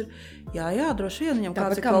kāds ir, jā, droši vien viņam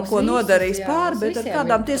kāds ir kaut ko nodarījis pāri, bet ar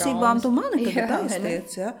kādām tiesībām tu mani tagad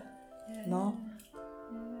aiztiec, jā?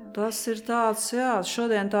 Tas ir tāds, jā,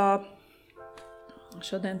 šodien tā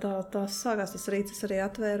sākās tas rīts, es arī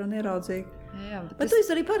atvēru un ieraudzīju. Bet tu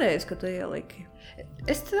esi arī pareizi, ka tu ieliki.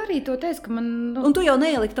 Es arī to teicu, ka man... Un tu jau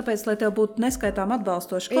neieliki tāpēc, lai tev būtu neskaitām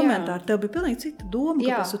atbalstoši komentāri. Tev bija pilnīgi cita doma,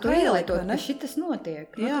 kāpēc tu to ieliki, vai ne? Jā, šitas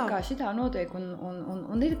notiek. Tā kā šitā notiek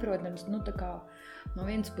un ir, protams, tā kā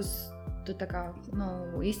no vienas puses tu tā kā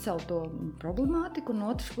izcel to problemātiku, un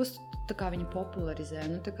otrs puses tā kā viņu popularizē.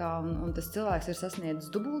 Un tas cilvēks ir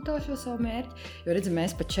sasniedzis dubultā šo savu mērķi, jo redzi,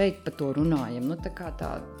 mēs pat šeit par to runājam. Tā kā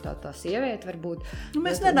tā sieviete varbūt...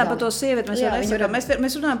 Mēs nerunājam par to sievieti,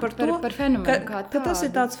 mēs runājam par to, par fenomenu, ka tas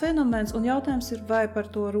ir tāds fenomens, un jautājums ir, vai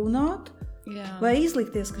par to runāt, vai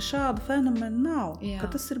izlikties, ka šāda fenomena nav,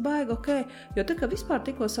 ka tas ir baigi ok. Jo tā kā vispār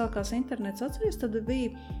tikko sākās internets atceries, tad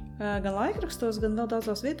bija gan laikrakstos, gan vēl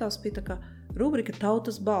daudzās vietās bija tā kā rubrika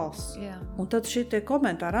Tautas balss. Un tad šitie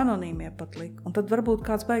komentāri anonīmie pat lika. Un tad varbūt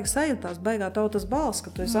kāds baigi sajūtās, baigā Tautas balss,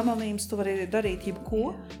 ka tu esi anonīms, tu vari darīt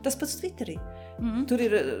jebko. Tas pats Twitterī. Tur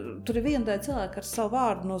ir viena daļa cilvēka ar savu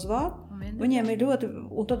vārdu un uzvārdu. Viņiem ir ļoti,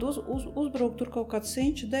 un tad uzbrūk tur kaut kāds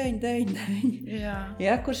Sinča 9,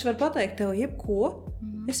 kurš var pateikt tev jebko.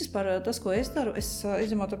 Es vispār, tas, ko es daru, es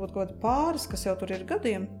izņemot varbūt kaut pāris, kas jau tur ir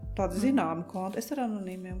gadiem, tādi zināmi konti, es ar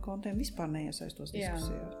anonīmiem kontiem vispār neiesaistos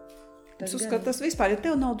diskusijās. Es uzskatu, tas vispār, ja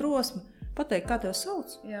tev nav drosme pateikt, kā tev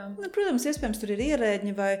sauc. Protams, iespējams, tur ir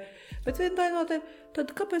ierēģi bet vienmēr noteikti,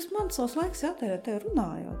 tad kāpēc man savs laiks jātērē tev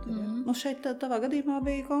runājot? Šeit tavā gadījumā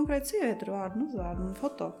bija konkrēti sieviete ar vārdu, uzvārdu un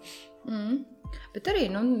foto. Bet arī,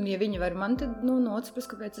 ja viņi var man, tad, otrs puses,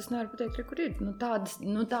 kāpēc es nevaru pateikt, kur ir.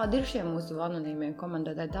 Tādi ir šie mūsu anonīmie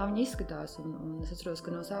komentētāji, tā viņi izskatās. Un es atceros,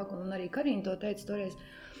 ka no sākuma, un arī Karina to teica toreiz,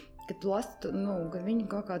 kad tu lasi, kad viņi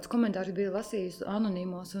kaut kādus komentārus bija lasījusi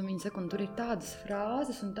anonīmos, un viņi saka, un tur ir tādas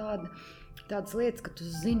frāzes un tādas lietas, ka tu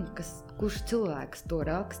zini, kurš cilvēks to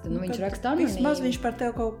raksta. Viņš raksta anonīmi. Vismaz viņš par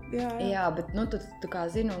tev kaut... Jā, bet tu kā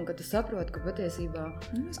zini, un ka tu saproti, ka patiesībā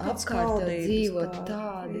apkārt tev dzīvo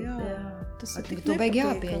tādi. Tas ir tik to beigi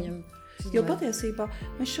jāpieņem. Jo patiesībā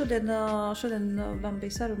mēs šodien man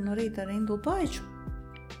bija saruna no rīta ar Indulu Paiču.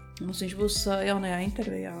 Mums viņš būs jaunajā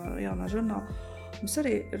intervijā, jaunā žurnālā. Mēs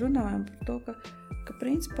arī runājam par to, ka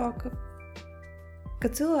principā, ka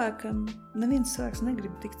cilvēkam, neviens cilvēks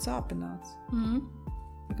negrib tikt sāpināts.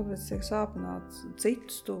 Kāpēc tiek sāpināts?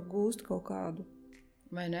 Citus tu gūst kaut kādu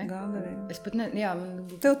gandarījumu. Es pat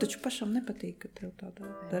Tev taču pašam nepatīk, ka tev tā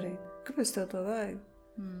darīt. Kāpēc tev to vajag?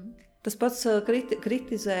 Tas pats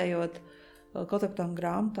kritizējot kaut kā tām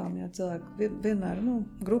grāmatām, ja cilvēki vienmēr,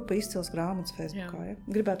 grupa izcils grāmatas Facebookā,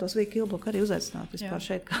 gribētos Vīku Ilbluku arī uzaicināt vispār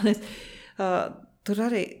šeit kādreiz.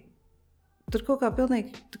 Tur kaut kā pilnīgi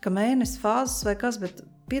kā mēnesis fāzes vai kas, bet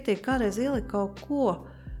pietiek kādreiz ielikt kaut ko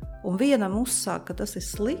un vienam uzsāk, ka tas ir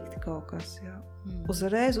slikti kaut kas,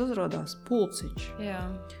 uzreiz uzrodās pulciņš.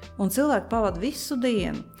 Un cilvēki pavada visu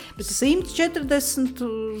dienu.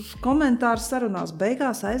 140 komentāru sarunās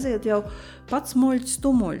beigās aiziet jau pats muļķis,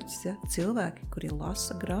 tumuļķis. Cilvēki, kuri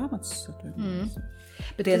lasa grāmatas.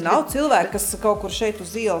 Bet tie nav cilvēki, kas kaut kur šeit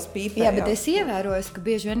uz ielas pīpē. Bet es ievēroju, ka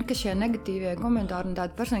bieži vien, ka šie negatīvie komentāri un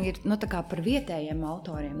tādi personīgi ir tā kā par vietējiem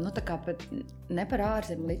autoriem, tā kā ne par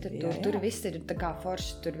ārzemju literatūru. Tur viss ir tā kā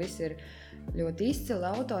forši, tur viss ir ļoti izcili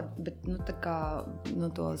autori, bet tā kā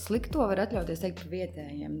to slikto var atļauties teikt par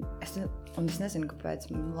vietējiem. Es nezinu, kāpēc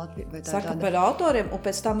Latvija vai Saka par autoriem, un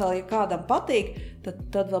pēc tam vēl, ja kādam patīk,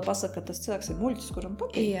 tad vēl pasaka, ka tas cilvēks ir muļķis, kuram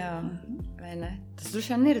patīk. Jā, vai ne? Tas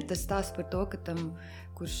droši vien ir tas stāsts par to, ka tam,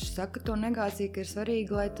 kurš saka to negāciju, ka ir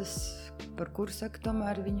svarīgi, lai tas, par kuru saka,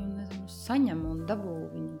 tomēr viņu, saņem un dabū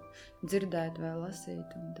viņu dzirdēt vai lasīt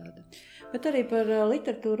un tāda. Bet arī par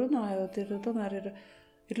literatūru runājot, tomēr ir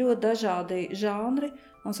ļoti dažādi žanri,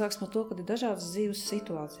 un sāks no to, ka ir dažādas dzīves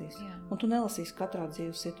situācijas. Jā. Un tu nelasīsi katrā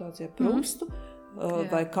dzīves situācijā Prustu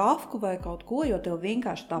vai Kafku vai kaut ko, jo tev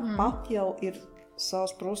vienkārši tāpat jau ir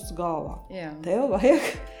savs Prusts galvā. Jā. Tev vajag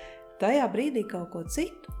tajā brīdī kaut ko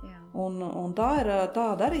citu. Jā. Un tā ir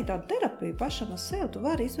tāda arī tāda terapija pašam ar sevi. Tu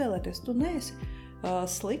vari izvēlēties, tu neesi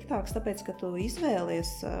sliktāks, tāpēc, ka tu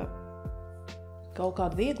izvēlies kaut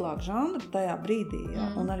kādu vieglāku žanru tajā brīdī, jā,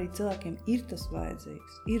 un arī cilvēkiem ir tas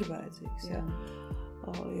vajadzīgs, jā.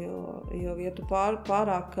 Jo ja tu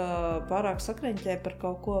pārāk sakreņķē par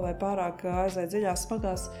kaut ko vai pārāk aizai dziļās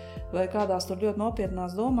smagās vai kādās tur ļoti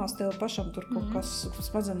nopietnās domās, tev pašam tur kaut kas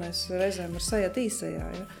smadzenēs reizēm ir sajat īsajā,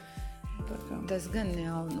 ja. Tas gan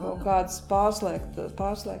jau. Kaut kādas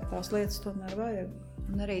pārslēgtās lietas tomēr vajag.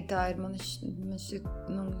 Un arī tā ir, man šķiet,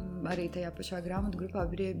 arī tajā pašā grāmatu grupā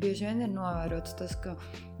bieži vien ir novērots tas, ka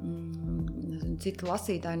citu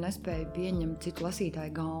lasītāju nespēja pieņemt citu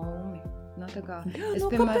lasītāju gaumi.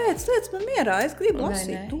 Kāpēc? Liec man mierā, es gribu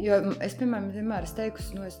lasīt. Jo es, piemēram, vienmēr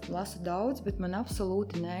teiktu, es lasu daudz, bet man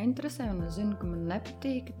absolūti neinteresē, un es zinu, ka man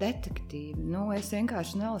nepatīk detektīvi. Es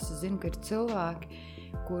vienkārši nelasu, es zinu, ka ir cilvēki,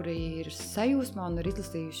 kuri ir sajūsmā un ir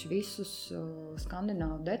izlasījuši visus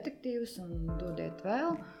skandināvu detektīvus un dodiet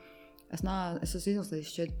vēl. Es esmu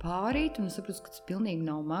izlasījis šķiet pārīt, un es saprotu, ka tas pilnīgi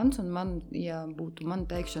nav mans, un ja būtu mana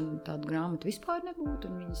teikšana, tāda grāmata vispār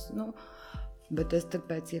nebūtu, un viņas, bet es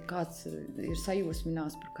tāpēc, ja kāds ir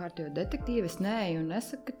sajūsminās par kārtējo detektīvu, es neeju un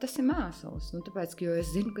nesaku, ka tas ir mēsls, tāpēc, jo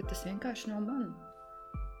es zinu, ka tas vienkārši nav man.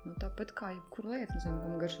 Tāpat kā jebkuru lietu,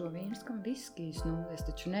 kam garšo vīns, kam viskijs. Es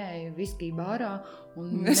taču neeju viskiju bārā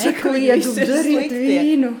un nekliedu dzeriet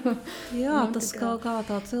vīnu. Jā, tas kaut kā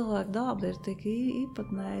tā cilvēka dāba ir tik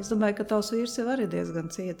īpatnē. Es domāju, ka tavs vīrs jau arī diezgan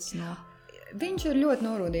cietis. Viņš ir ļoti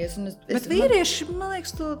norūdies. Bet vīrieši, man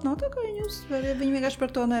liekas, to nav tā, ka viņi uzsver, ja viņi vienkārši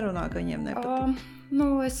par to nerunā, ka viņiem nepatīk.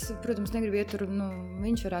 Es, protams, negribu iet tur,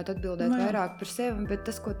 viņš varētu atbildēt vairāk par sevi, bet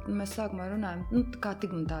tas, ko mēs sākumā runājam, kā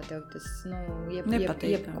tik un tā tev tas,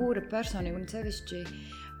 jebkura personība un sevišķi,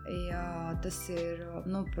 jā, tas ir,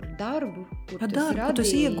 par darbu, kur tas radījis. Kur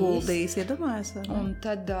tas ieguldījis, iedomājies, vai ne? Un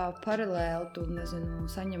tad paralēli tu,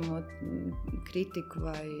 saņemot kritiku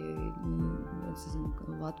vai,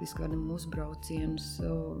 latviski vārdam uzbraucienus,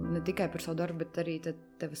 ne tikai par savu darbu, bet arī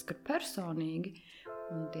tev skar personīgi.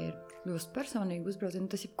 Un tie ir ļoti personīgi uzbraucieni.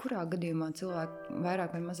 Tas ir kurā gadījumā cilvēki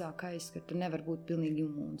vairāk vai mazāk aizskar. Tu nevar būt pilnīgi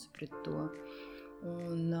imūns pret to.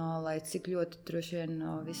 Un lai cik ļoti droši vien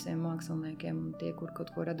visiem māksliniekiem un tie, kur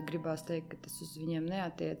kaut ko rada, gribās teikt, ka tas uz viņiem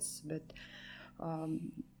neatiecas, bet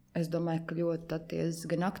es domāju, ka ļoti attiecas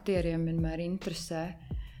gan aktieriem vienmēr interesē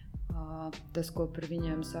tas, ko par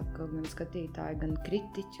viņiem saka gan skatītāji, gan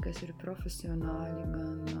kritiķi, kas ir profesionāļi,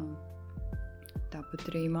 gan tāpat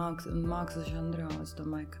arī mākslas žanrā. Es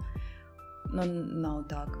domāju, ka nav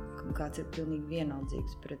tā, ka kāds ir pilnīgi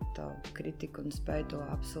vienaldzīgs pret kritiku un spēj to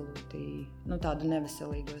absolūti, tādu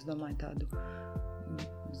neveselīgu, es domāju, tādu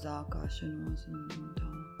zākāšanos un tā.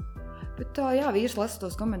 Bet jā, vīrs lasa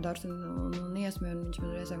tos komentārus un iesmē, un viņš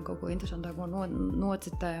man reizēm kaut ko interesantāko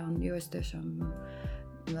nocitē, jo es tiešām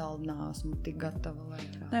vēl neesmu tik gatava.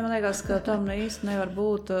 Man liekas, ka tam īsti nevar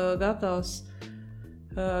būt gatavs,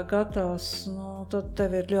 tad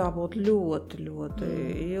tev ir jābūt ļoti,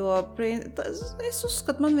 jo es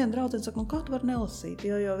uzskatu, man viena draudzene saka, kā tu vari nelasīt,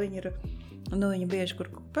 jo viņi ir, viņi bieži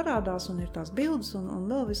kur parādās un ir tās bildes un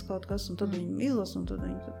vēl viss kaut kas, un tad viņi izlas, un tad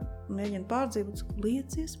viņi mēģina pārdzīvot,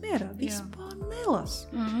 liecies mierā, vispār nelas.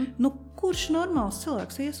 Kurš normāls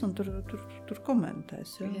cilvēks ies un tur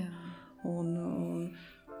komentēs, jā? Un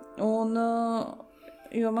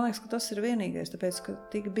jo man liekas, ka tas ir vienīgais, tāpēc, ka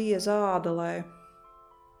tik bieza āda, lai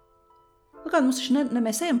mums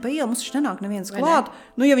mēs ejam pa ielu, mums nenāk neviens klāt.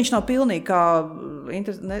 Ja viņš nav pilnīgi kā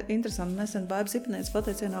interesanti nesen Baiba Zipanietes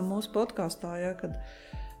pateicienā mūsu podkastā, kad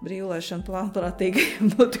brīvlaišana plānprātīgi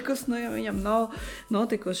notikusi, ja viņam nav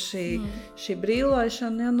notikusi šī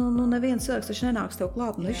brīvlaišana, neviens cilvēks taču nenāks tev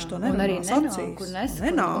klāt, viņš to nerunās acīs. Kur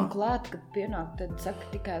nesaka, un klāt, kad pienāk, tad saka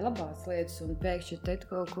tikai labās lietas, un pēkšņi te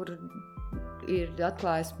kaut kur ir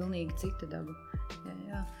atklājas pilnīgi cita daba.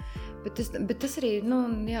 Jā. Bet tas arī,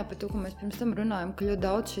 par to, ko mēs pirms tam runājam, ka ļoti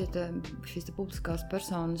daudz šīs publiskās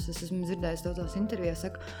personas, es esmu dzirdējis daudzās intervijās,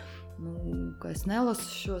 saka, ka es nelasu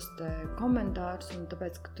šos te komentārus, un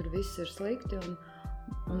tāpēc, ka tur viss ir slikti,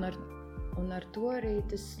 un ar to arī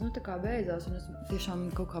tas, tā kā beidzās, un es tiešām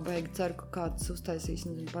kaut kā beigi ceru, ka kāds uztaisīs,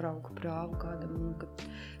 paraugu prāvu kādam, un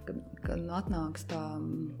kad atnāks tā,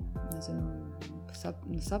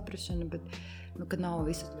 saprašana, bet, ka nav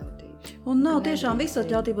visatļautība. Un nav tiešām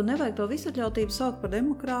visatļautība, un nevajag to visatļautību saukt par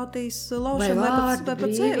demokrātijas laušanu, vai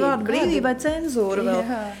vārdu brīvību, vai cenzūru vēl.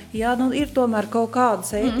 Jā, ir tomēr kaut kādas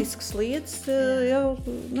ētiskas lietas, jau,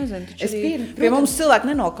 nezinu, taču arī pie mums cilvēki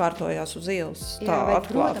nenokārtojās uz ielas tā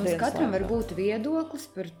atklāt. Protams, katram var būt viedoklis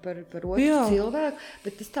par otru cilvēku,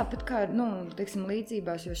 bet tas tāpat kā, teiksim,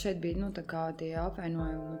 līdzībās, jo šeit bija, tā kā tie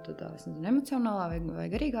apvainojumi, tādā, emocionālā vai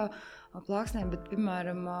garīgā plāksnē, bet,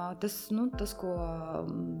 piemēram, tas, ko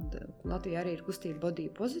Latvijā arī ir kustība body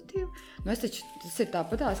pozitīva. Es taču, tas ir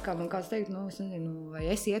tāpatās, kā man kāds teikt, es nezinu, vai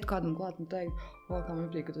es ietu kādam klāt un teikt, kā man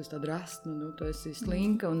patīk, ka tu esi tāda rasna, tu esi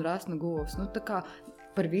slinka un rasna govs. Tā kā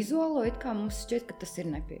par vizuālo, it kā mums šķiet, ka tas ir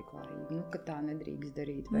nepieklājīgi, ka tā nedrīkst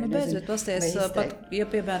darīt. Bet pasties, pat, ja,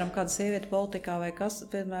 piemēram, kāda sieviete politikā vai kas,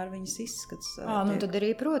 piemēram, viņas izskats. Tad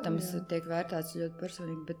arī, protams, tiek vērtēts ļoti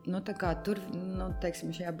personīgi, bet, tā kā tur,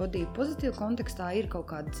 teiksim, šajā body pozitīva kontekstā ir kaut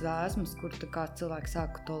kādas vēsmas, kur tā kā cilvēki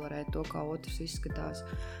sāk tolerēt to, kā otrs izskatās,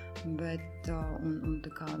 bet, un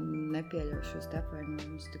tā kā nepieļauj šos te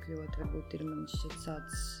apvainojumus tik ļoti, varbūt ir man šķiet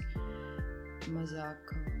tāds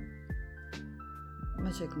mazāk...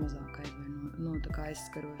 Man šķiet, ka mazāk aizvaino. Tā kā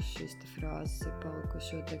aizskaroši šīs te frāzes ir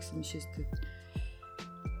palikuši, jo, teiksim, šis te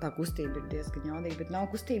tā kustība ir diezgan jaudīga, bet nav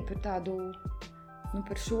kustība par tādu,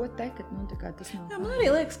 par šo te, ka, tā kā tas nav... Jā, man arī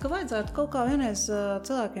liekas, ka vajadzētu kaut kā vienreiz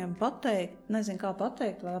cilvēkiem pateikt, nezinu kā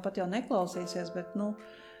pateikt, vai pat jau neklausīsies, bet,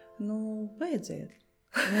 beidziet.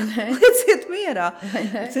 Lieciet mierā.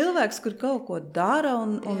 Cilvēks, kur kaut ko dara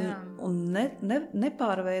un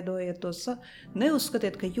nepārveidojiet to,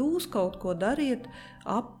 neuzskatiet, ka jūs kaut ko dariet,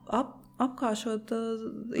 apkāšot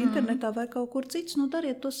internetā vai kaut kur cits,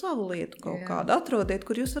 dariet to savu lietu kaut kādu, atrodiet,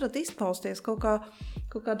 kur jūs varat izpausties kaut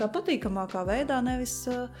kādā patīkamākā veidā, nevis...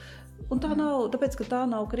 Un tā nav, tāpēc, ka tā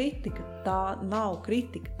nav kritika, tā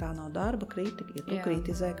nav darba kritika, ja tu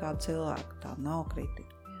kritizē kādu cilvēku, tā nav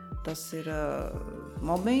kritika. Tas ir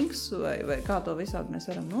mobbings, vai kā to visādi mēs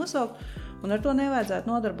varam nosaukt, un ar to nevajadzētu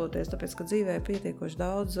nodarboties, tāpēc, ka dzīvē ir pietiekoši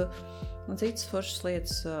daudz citas foršas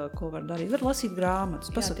lietas, ko var darīt. Var lasīt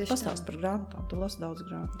grāmatas, pastāst par grāmatām, tu lasi daudz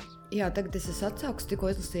grāmatas. Jā, tagad es esmu atsākus,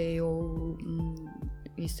 tikko izlasīju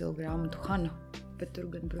izcilu grāmatu Hana, bet tur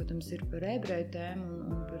gan, protams, ir par ebreju tēmu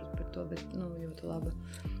un par to, bet, ļoti laba.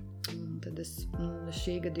 Tad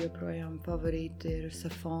šī gada joprojām favorīti ir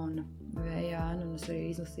Safona Vējāna, un es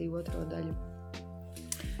arī izlasīju otro daļu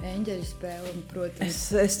Eņģeļu spēli, un, protams...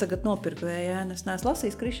 Es tagad nopirku Vējānu, es neesmu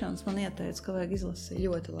lasījis, Krišāns man ieteica, ka vajag izlasīt.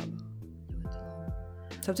 Ļoti labi.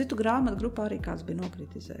 Savu citu grāmatu grupā arī kāds bija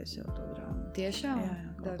nokritizējis jau to grāmatu. Tiešām? Jā,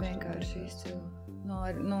 tā vienkārši izcila.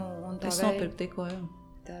 Es nopirku tikko, jā.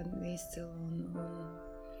 Tā izcila,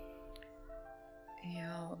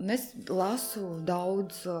 Jā, un es lasu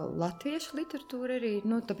daudz latviešu literatūru arī,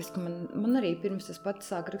 tāpēc, ka man arī pirms es pati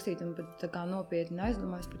sāku rakstīt un pat tā kā nopietni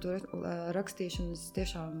aizdomājos par to rakstīšanu, es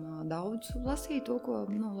tiešām daudz lasīju to, ko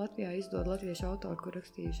Latvijā izdod latviešu autori, kur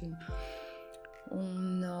rakstīšanu.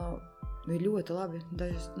 Un ir ļoti labi,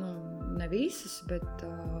 dažas, ne visas, bet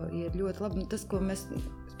ir ļoti labi. Tas, ko es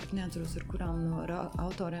pat neatceros, ar kurām no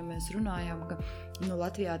autoriem mēs runājām, ka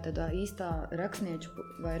Latvijā tādā īstā rakstnieču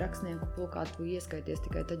vai rakstnieku pulkā tu ieskaities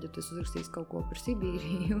tikai tad, ja tu uzrakstīs kaut ko par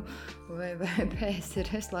Sibīriju vai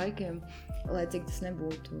PSRS laikiem, lai cik tas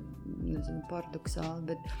nebūtu, nezinu, paradoksāli,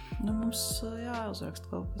 bet... Mums jāuzraksta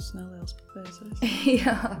kaut kas neliels par PSRS.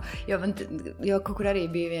 jo kaut kur arī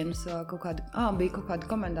bija viens bija kaut kādi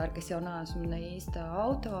komentāri, ka es jau neesmu ne īsta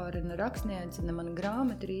autora, ne rakstniece, ne mana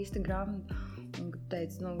grāmata ir īsta grāmata. Un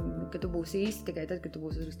teica, ka tu būsi īsti tikai tad, kad tu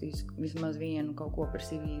būsi uzrakstījis vismaz vienu kaut ko par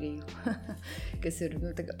Sibīriju. Kas ir,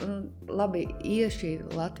 labi, ir šī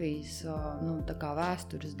Latvijas, tā kā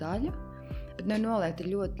vēstures daļa, bet noliekti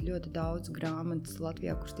ir ļoti, ļoti daudz grāmatas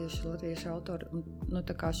Latvijā, kuras tieši latviešu autori, un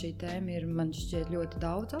tā kā šī tēma ir, man šķiet, ļoti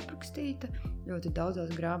daudz aprakstīta, ļoti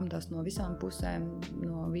daudzās grāmatās no visām pusēm,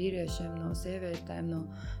 no vīriešiem, no sievietēm, no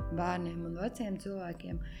bērniem un veciem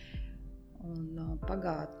cilvēkiem. Un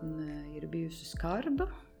pagātne ir bijusi skarba,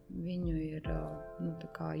 viņu ir tā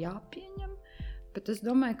kā jāpieņem, bet es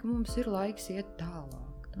domāju, ka mums ir laiks iet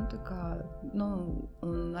tālāk.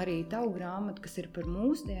 Un arī tavu grāmatu, kas ir par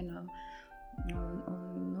mūsdienām,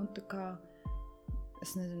 un tā kā,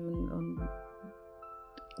 es nezinu,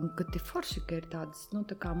 un kad ir forši, ka ir tādas,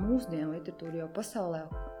 tā kā mūsdienu literatūra, jo pasaulē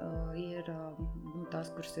ir tās,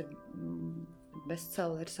 kuras ir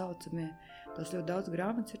bestselleri saucamie. Tās ļoti daudz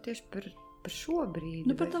grāmatas ir tieši par šo brīdi.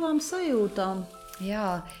 Nu, par tavām sajūtām.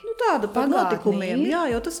 Jā. Nu, tāda par notikumiem. Jā,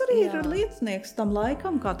 jo tas arī Jā. ir līdznieks tam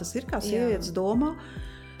laikam, kā tas ir, kā sievietes domā.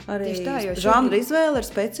 Arī Tieši tā, jo žanra izvēle ir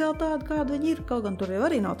speciālitāte, kāda viņi ir. Kaut gan tur jau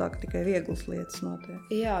arī nav tā, ka tikai vieglas lietas notiek.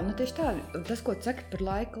 Jā, nu tieši tā. Tas, ko tu saki par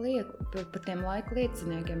par tiem laika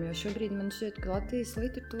lieciniekiem, jo šobrīd man šķiet, ka Latvijas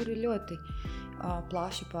literatūra ir ļoti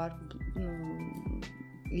plaši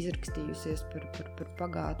izrakstījusies par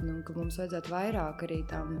pagātni, un ka mums vajadzētu vairāk arī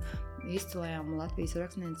tām izcilajām Latvijas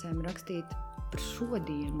rakstniecēm rakstīt par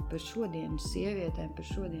šodienu, par šodienas sievietēm, par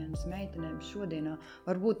šodienas meitenēm, šodienā.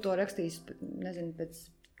 Varbūt to rakstīs, nezinu, pēc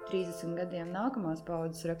 30 gadiem nākamās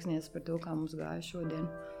paudzes rakstnieks par to, kā mums gāja šodien.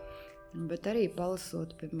 Bet arī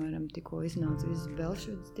palasot, piemēram, tikko iznāca visas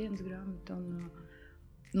Belšvidas dienas grāmata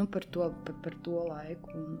un par to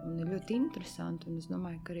laiku. Un ir ļoti interesanti, un es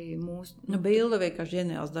domāju, ka arī mūsu... Bilde vienkārši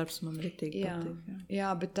ģeniāls darbs man ritīgi patīk. Jā,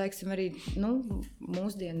 bet, teiksim, arī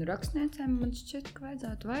mūsdienu rakstniecēm man šķiet, ka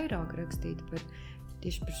vajadzētu vairāk rakstīt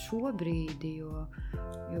tieši par šo brīdi, jo,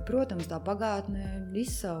 protams, tā pagātne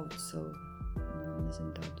izsauc savu,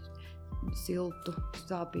 nezinu, tādu siltu,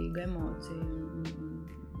 sāpīgu emociju,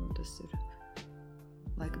 un tas ir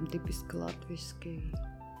laikam tipiski latviski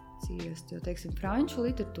ciest, jo, teiksim, franču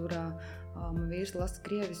literatūrā man vīrs lasa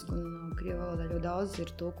krievisku, un krievu valodā ļoti daudz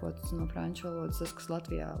ir tulkots no franču valodas, tas, kas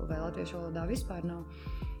Latvijā vai latviešu valodā vispār nav.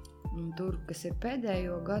 Un tur, kas ir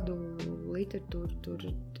pēdējo gadu literatūra, tur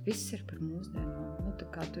viss ir par mūsdienām. Nu, tā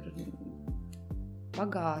kā tur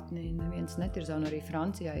pagātni neviens netirzā, un arī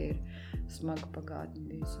Francijā ir smaga pagātni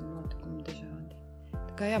bijusi un notikumi dažādi.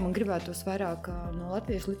 Tā kā jā, man gribētos vairāk no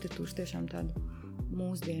latviešu literatūras tiešām tādu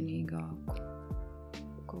mūsdienīgāku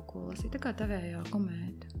kaut ko lasīt. Tā kā tavējā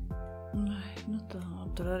komēta. Nu tā,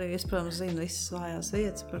 tur arī es, protams, zinu visas vājās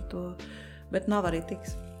vietas par to, bet nav arī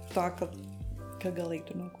tiks tā, ka galīgi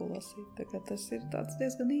tur nav ko lasīt. Tā kā tas ir tāds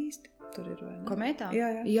diezgan īsti. Tur ir, vai ne? Komētā? Jā.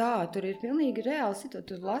 Jā, tur ir pilnīgi reāli situācija.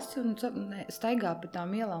 Tu lasi un staigā pa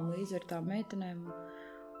tām ielām līdz ar tām meitenēm.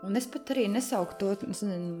 Un es pat arī nesauku to,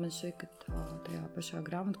 man šeit, ka tajā pašā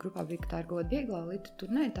grāmatu grupā bija, ka tā ir kaut kāda vieglā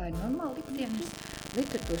literatūra. Nē, tā ir normāla ikdienas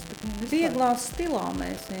literatūra. Vieglā stilā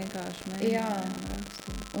mēs vienkārši mēģinām.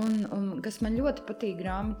 Un kas man ļoti patīk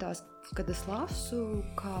grāmatās, kad es lasu,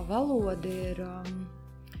 kā valoda ir,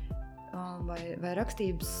 vai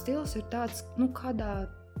rakstības stils ir tāds, kādā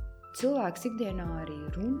cilvēks ikdienā arī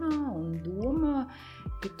runā un domā,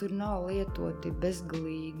 ka tur nav lietoti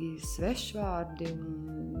bezgalīgi svešvārdi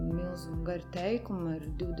un milz un gari teikumi ar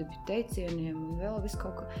divdebi teicieniem un vēl visu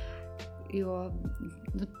kaut ko, jo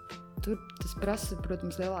tur tas prasa,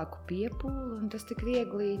 protams, lielāku piepūli un tas tik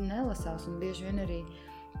viegli nelasās un bieži vien arī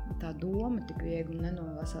tā doma tik viegli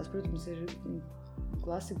nenolasās. Protams, ir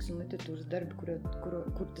klasikas un literatūras darbi,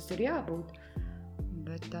 kur tas ir jābūt,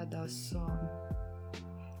 bet tādās...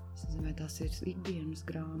 Es nezinu, vai tās ir ikdienas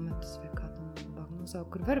grāmatas vai kā tam labāk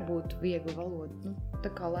nosaukt, kur var būt viegla valoda.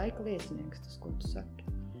 Tā kā laika liecinieks, tas, ko tu saki.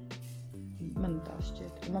 Man tā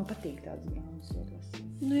šķiet. Man patīk tādas grāmatas lasīt.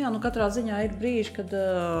 Jā, katrā ziņā ir brīži, kad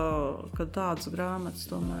tādas grāmatas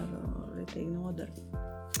tomēr ritīgi nodara.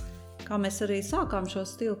 Kā mēs arī sākām šo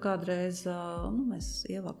stilu kādreiz, mēs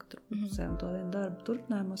ievaktu pusēm to vienu darbu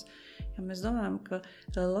turpinājumos, ja mēs domājam, ka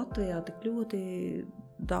Latvijā tik ļoti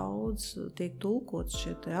daudz tiek tulkots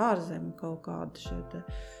šie te ārzemju kaut kādi šie te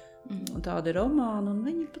tādi romāni, un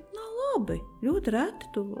viņi pat nav labi. Ļoti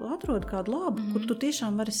reti tu atrod kādu labu, kur tu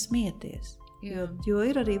tiešām vari smieties. Jo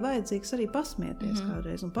ir arī vajadzīgs arī pasmieties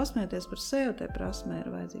kādreiz, un pasmieties par sevi te prasmē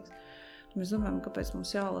ir vajadzīgs. Mēs domājam, kāpēc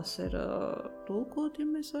mums jālasa ir tulkot, ja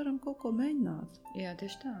mēs varam kaut ko mēģināt. Jā,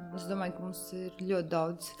 tieši tā. Es domāju, ka mums ir ļoti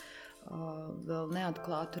daudz vēl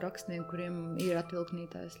neatklātu rakstnieku, kuriem ir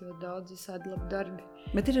atvilknītājs ļoti daudz visādi labi darbi.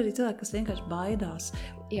 Bet ir arī cilvēki, kas vienkārši baidās.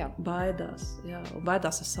 Jā.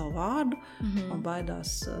 Baidās ar savu vārdu, un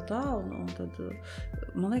baidās tā, un tad,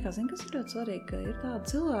 man liekas, kas ir ļoti svarīgi, ka ir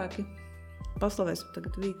tādi cilvēki, paslavēsim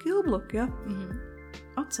tagad Vīju Kilbluku,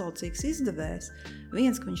 atsaucīgs izdevējs.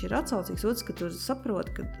 Viens, ka viņš ir atsaucīgs, otrs, ka tu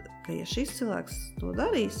saproti, ka ja šis cilvēks to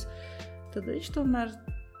darīs, tad viņš tomēr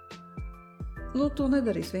to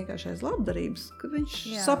nedarīs vienkārši aiz labdarības, ka viņš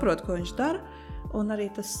saprot, ko viņš dara, un arī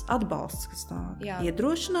tas atbalsts, kas nāk.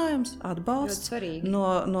 Iedrošinājums, atbalsts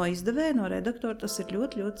no izdevēja, no redaktora, tas ir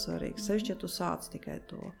ļoti, ļoti svarīgs. Sevišķi, ja tu sāc tikai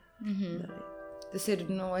to darīt. Tas ir,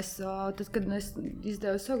 tad, kad es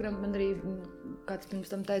izdevu savu grāmatu, man arī kāds pirms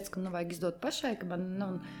tam teica, ka vajag izdot pašai, ka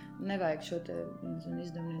man nevajag šo te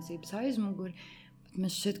izdevniecības aizmuguri. Man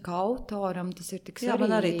šķiet, ka autoram tas ir tik svarīgi. Jā,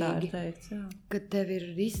 man arī tā ir teikts, jā. Ka tev ir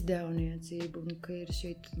izdevniecība un ka ir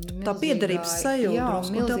šī milzīgā... Tā piederības sajūta,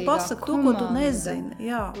 un tev pasaka to, ko tu nezini.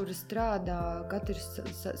 Jā. Kura strādā katrs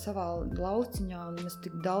savā lauciņā, un es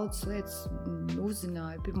tik daudz lietas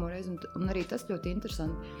uzzināju pirmo reizi, un arī tas ļoti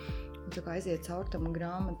interesanti. Un tā kā aiziet caur tam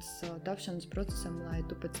grāmatas tapšanas procesam, lai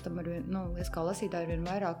tu pēc tam es kā lasītāji vien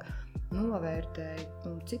vairāk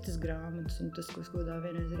novērtēju citas grāmatas, un tas, ko es godā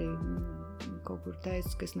vienreiz arī kaut kur teicu,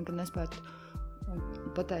 ka es nekad nespētu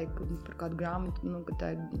pateikt par kādu grāmatu, ka tā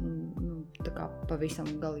ir tā kā pavisam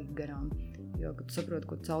galīgi garām. Jo, kad tu saproti,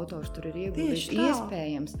 ko tas autors tur ir ieguldījis,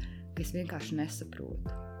 iespējams, ka es vienkārši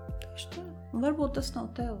nesaprotu. Tieši tā. Un varbūt tas nav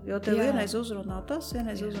tev, jo tev vienreiz uzrunā tas,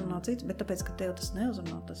 vienreiz uzrunā cits, bet tāpēc, ka tev tas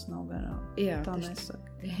neuzrunā, tas nav garām. Jā, tā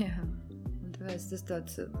nesaka. Jā. Tāpēc tas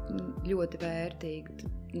tāds ļoti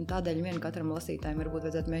vērtīgi. Tādēļ katram lasītājiem varbūt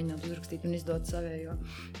vajadzētu mēģināt uzrakstīt un izdot savējo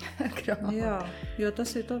grāmatu. Jā, jo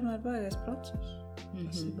tas ir tomēr baigais process.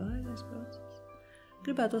 Tas ir baigais process.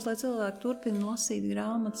 Gribētos, lai cilvēki turpina lasīt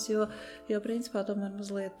grāmatas, jo principā tomēr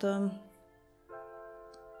mazliet,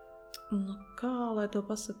 kā lai to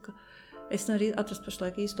pasaka, es nevaru atrast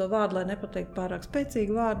pašlaik īsto vārdu, lai nepateikt pārāk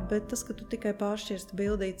spēcīgu vārdu, bet tas, ka tu tikai pāršķirsti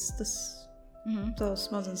bildītes, tas tavs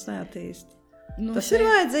smadzenes neattīst. Tas ir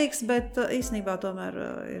vajadzīgs, bet īstenībā tomēr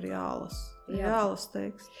ir jālas. Jālas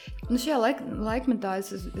teiks. Šajā laikmetā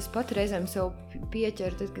es pat reizēm sev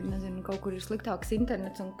pieķeru, tad, kad, kaut kur ir sliktāks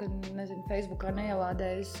internets un, kad, Facebookā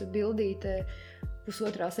neielādējas bildīte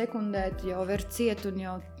pusotrā sekundē, tu jau ver ciet un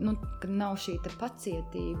jau, kad nav šī te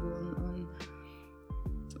pacietība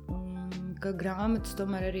un ka grāmatas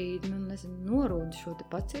tomēr arī, norūda šo te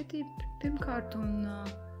pacietību pirmkārt un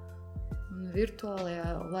virtuālajā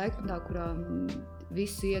laikmetā, kurā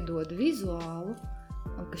visu iedod vizuālu,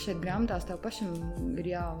 un ka šeit grāmatās tev pašam ir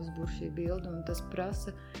jāuzbūr šī bilde, un tas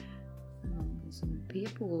prasa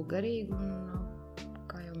piepūli garīgi, un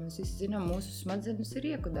kā jau mēs visi zinām, mūsu smadzenes ir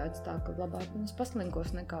iekodētas tā, ka labāk viņas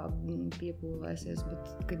paslinkos nekā piepūlēsies, bet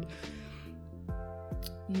kad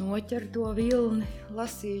noķer to vilni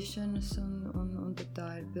lasīšanas un tad tā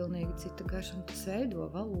ir pilnīgi cita garša un tas veido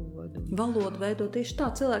valodu. Valodu veido tieši tā.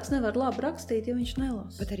 Cilvēks nevar labi rakstīt, ja viņš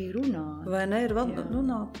nelasa. Bet arī runāt. Vai ne, ir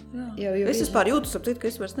runāt. Jā. Es vispār jūtu, ka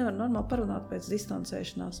es vairs nevaru normāli parunāt pēc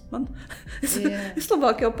distancēšanās. Es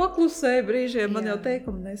labāk jau paklusēju brīžiem, man jau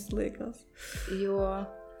teikumi nesliekās. Jo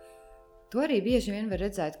to arī bieži vien var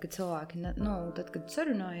redzēt, ka cilvēki, tad, kad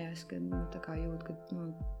sarunājās, kad tā kā jūt, ka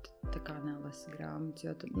tā kā nelasa grāmatas,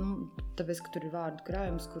 jo tad, tāpēc, ka tur ir vārdu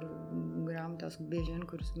krājums, kur grāmatās bieži vien,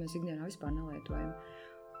 kurus mēs ikdienā vispār nelietojam,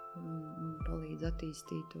 un palīdz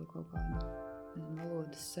attīstīt to kaut kādu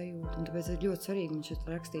valodas sajūtu, un tāpēc ir ļoti svarīgi man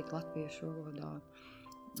šeit rakstīt latviešu valodā.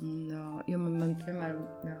 Jo man piemēram,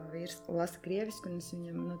 vīrs lasa krievisku, un es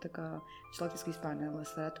viņam, viņš latviski vispār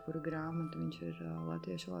nelasa rētu, kuru grāmatu viņš ir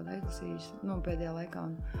latviešu valodā izlasījis, pēdējā laikā,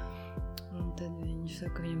 un tad viņš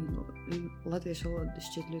saka, ka viņam latviešu valoda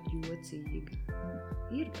šķiet ļoti jocīgi.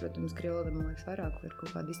 Ir, protams, krievu valoda, man liekas, vairāk var kaut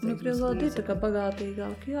kādu izteiksmes. Krievu valoda ir tā kā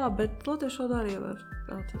bagātīgāk, jā, bet latviešu valoda arī var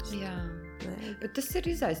atrast. Jā, bet tas ir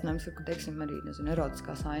izaicinājums, ka, teiksim, arī,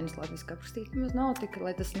 erotiskās ainas latviski aprakstīt, mums nav tik,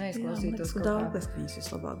 lai tas neizklausītos kaut kā. Jā, angliski viņas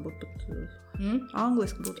vislabāk būtu pat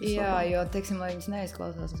angliski būtu vislabāk. Jā, jo, teiksim, lai viņas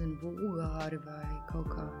neizklausās, bulgāri vai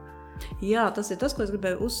kaut kā. Jā, tas ir tas, ko es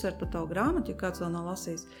gribēju uzsvert par tavu grāmatu, ja kāds vēl nav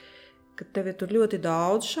lasījis, ka tev ir tur ļoti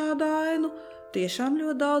daudz šādu ainu, tiešām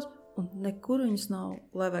ļoti daudz, un nekur viņas nav,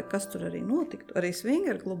 lai vai kas tur arī notiktu. Arī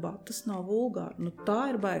Svingeru klubā tas nav vulgāri. Tā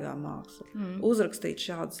ir baigā māksla. Uzrakstīt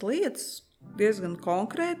šādas lietas diezgan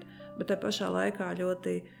konkrēti, bet te pašā laikā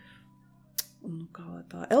ļoti,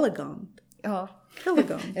 eleganti. Jā.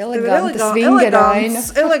 Eleganta svingeraina.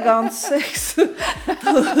 Elegants seks.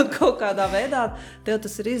 Kaut kādā veidā tev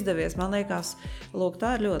tas ir izdevies. Man liekas, tā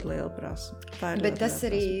ir ļoti liela prasme. Bet tas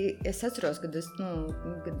arī, es atceros, kad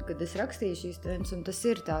es rakstīju šīs tēmas, un tas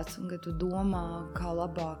ir tāds, un kad tu domā, kā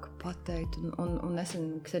labāk pateikt, un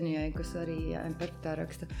nesen Ksenijai, kas arī perfektā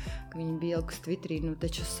raksta, ka viņa bija ilgus Twitterī,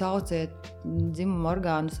 taču sauciet dzimumu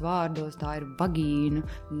orgānus vārdos, tā ir vagīna,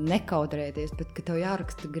 nekautrēties, bet, ka tev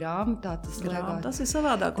jāraksta grāmatā, tas ir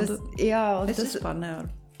savādāk. Es vispār nevaru.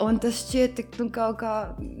 Un tas šķiet tik, kaut kā,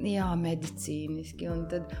 medicīniski. Un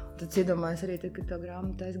tad iedomājas arī, kad to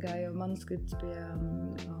grāmatu aizgāja manuskripts pie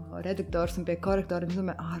redaktors un pie korektora, un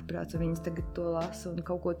domāju, ārprāts, un viņas tagad to lasa un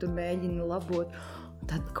kaut ko tur mēģina labot.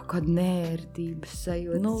 Tad kaut kāda nērtības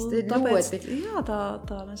sajūta. Tāpēc, jā,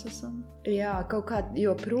 tā mēs esam. Jā, kaut kā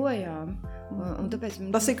joprojām. Un tāpēc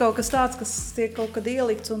tas ir kaut kas tāds, kas tiek kaut kad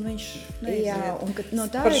ielikts, un viņš neiziet. Jā, un kad no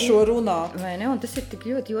tā par šo runāt. Vai ne? Un tas ir tik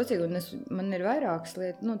ļoti jocīgi, un man ir vairākas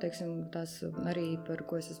lietas, teiksim, tās arī, par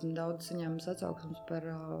ko es esmu daudz saņēmis atsauksmes par,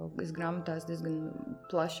 es grāmatās diezgan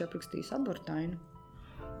plaši aprakstījis abortainu.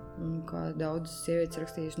 Un kā daudzas sievietes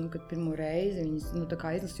rakstījuši, kad pirmo reizi viņas tā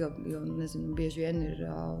kā izlas, jo nezinu, bieži vien ir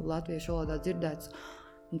latviešu valodā dzirdēts,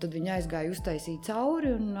 un tad viņa aizgāja uztaisīt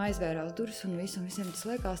cauri un aizvērās durvis, un visiem tas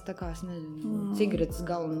liekas tā kā, es nezinu, cigaretes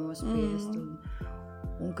galu nospiest,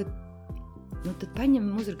 un kad tad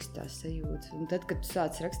paņem uzrakstās sajūtas, un tad, kad tu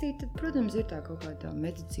sāc rakstīt, tad, protams, ir tā kaut kā tā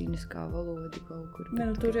medicīniskā valoda kaut kur.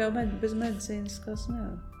 Tur jau bez medicīniskās,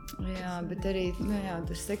 Jā, bet arī,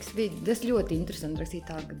 tas seks bija, tas ļoti interesanti rakstīt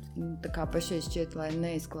tā kā pašai šķiet, lai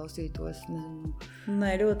neizklausītos, nezinu.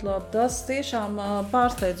 Nē, ļoti labi. Tas tiešām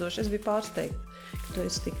pārsteidzoši. Es biju pārsteigta, ka tu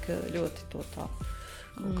esi tik ļoti to tā.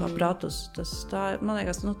 Kā pratus, man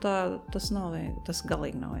liekas, tas nav viegli, tas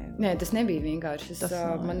galīgi nav viegli. Nē, tas nebija vienkārši.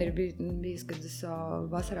 Man ir bijis, kad es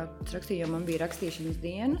vasarā rakstīju, man bija rakstīšanas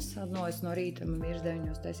dienas, es no rīta man vīrs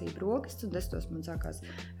 9 taisīja brokastis, un 10 man sākās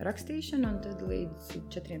rakstīšana, un tad līdz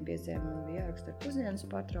 4-5 man bija jāraksta ar pusdienas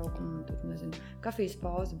pārtraukumu, un tad, nezinu, kafijas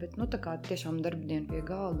pauze, bet, tā kā tiešām darbdiena pie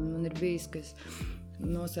galda, un man ir bijis, ka es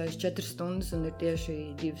nosēžu 4 stundas un ir tieši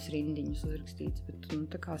 2 rindiņas uzrakstīts, bet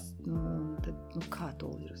tad, kā to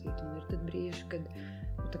uzrakstīt? Un ir tad brīži, kad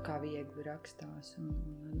tā kā viegli rakstās,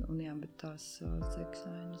 un jā, bet tās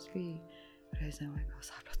seksainas bija reizēm liekas,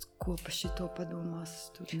 ārprāts, ko pa šito padomās,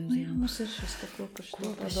 tur nezinu. Jā, mums ir šis ko pa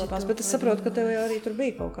šito padomās, bet es saprotu, ka tev arī tur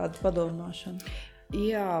bija kaut kāda padomāšana.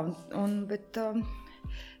 Jā, bet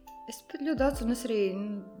es pat ļoti daudz, un es arī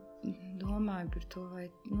domāju par to, vai,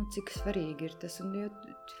 cik svarīgi ir tas, un jo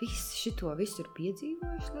visu ir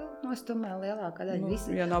piedzīvojuši, es domāju, lielākā daļa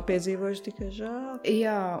visi. Ja nav piedzīvojuši, tikai žēl.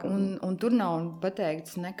 Jā, un tur nav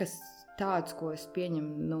pateikts nekas tāds, ko es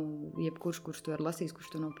pieņemu, jebkurš, kurš to ir lasījis,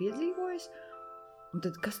 kurš to nav piedzīvojis, un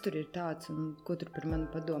tad kas tur ir tāds, un ko tur par mani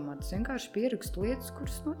padomā? Tas vienkārši pierakstu lietas,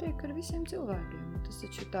 kuras notiek ar visiem cilvēkiem. Tas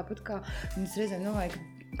taču ir tāpat kā, un es reizēm domāju,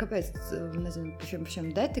 kāpēc, nezinu, šiem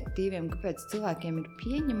detektīviem, kāpēc cilvēkiem ir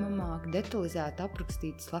pieņemamāk detalizēt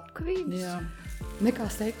aprakstīt slepkavības nekā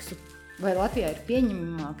seksu. Vai Latvijā ir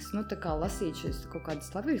pieņemamāks, tā kā lasīt šis kaut kādas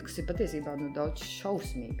slepkavības, kas ir patiesībā daudz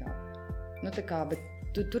šausmīgāk. Tā kā, bet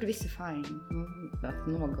tur viss ir fine.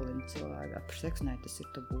 Nogalina cilvēku. Par seksu tas ir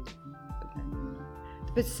tabū.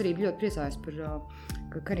 Tāpēc es arī ļoti priecājos par,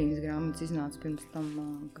 ka Karīnas grāmatas iznāca pirms tam,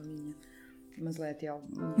 ka viņa mazliet jau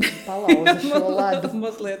palauza šo ledu.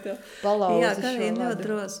 Mazliet jau. Palauza jā, Karīna ļoti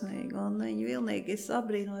drosmīgi, un viņa vilnīgi, es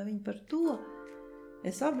abrīnoju viņu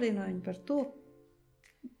par to.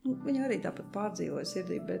 Viņa arī tāpat pārdzīvoja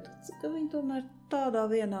sirdī, bet viņa tomēr tādā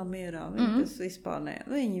vienā mierā, kas vispār ne.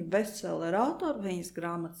 Viņa bestseller autori, viņas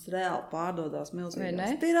grāmatas reāli pārdodās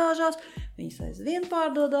milzīgās tirāžās, viņas aizvien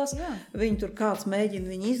pārdodās, viņa tur kāds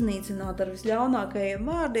mēģina viņu iznīcināt ar visļaunākajiem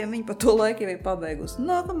vārdiem, viņa pa to laiku jau ir pabeigusi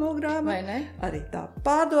nākamo grāmatu, arī tā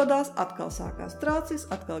pārdodās, atkal sākās trācis,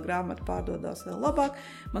 atkal grāmata pārdodās vēl labāk.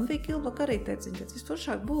 Man bija Kilbaka arī teica, ka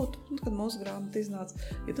visforšāk būtu, kad mūsu grāmata iznāca,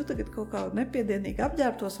 ja tu tagad kaut kā nepiedienīgi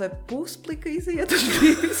apģērbtos vai pusplika iziet uz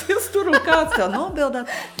brīvības tur un kāds tev nobildēt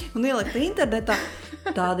un ielikt internetā,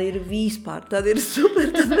 tāda ir vispār, tāda ir super,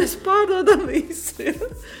 tad mēs pārdodam visu.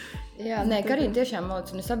 Jā, nē, Karīna tiešām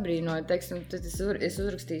māc, un es abrīnoju, teiksim, tad es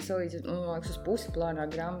uzrakstīju salīdzināt, man liekas, uz pusi plānā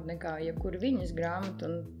grāmatu nekā jebkura viņas grāmata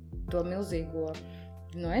un to milzīgo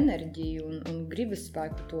enerģiju un gribas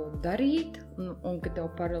spēku to darīt un ka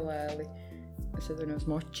tev paralēli, es atvainojos,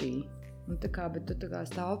 močī. Bet tu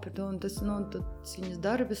stāv par to, un tas viņas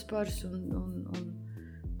darbas pars un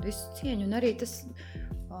visu cieņu, un arī tas,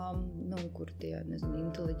 kur tie, nezinu,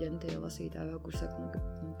 inteliģentie lasītāji vēl, kur saka,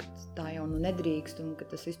 ka tā jau nedrīkst, un ka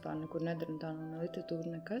tas vispār nekur nedara, un tā nav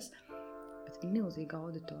literatūra nekas, bet milzīga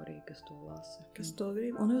auditorija, kas to lasa. Kas to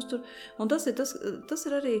grib, un tas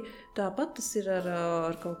ir arī, tāpat tas ir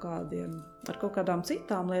ar kaut kādām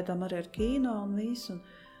citām lietām, arī ar kino un visu,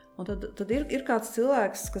 un tad ir kāds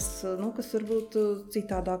cilvēks, kas varbūt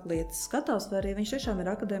citādāk lietas skatās, vai arī viņš tiešām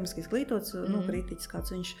ir akadēmiski izglītots, kritiķis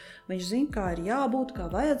kāds. Viņš zina, kā ir jābūt, kā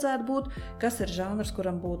vajadzētu būt, kas ir žanrs,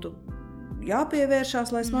 kuram būtu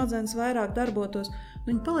jāpievēršās, lai smadzenes vairāk darbotos.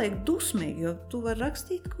 Viņi paliek dusmīgi, jo tu vari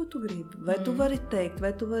rakstīt, ko tu gribi, vai tu vari teikt,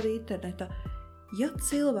 vai tu vari internetā. Ja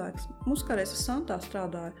cilvēks, mums kādreiz ar Santā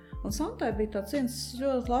strādāja, un Santai bija tāds viens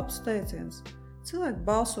ļoti labs teiciens. cilvēki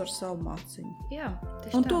balso ar savu maciņu. Jā,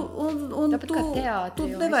 tieši Un tā. tu Tāpat kā teātrī.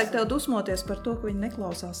 nevajag tev dusmoties par to, ka viņi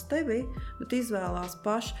neklausās tevi, bet izvēlās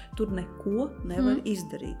paši, tur neko nevar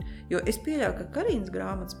izdarīt. Jo es pieļauju, ka Karīnas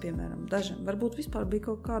grāmatas, piemēram, dažiem varbūt vispār bija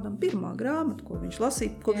kaut kādam pirmā grāmata, ko viņš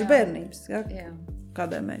lasīja, kopš bērnības, ja? Jā.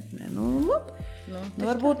 Kādai meitenei.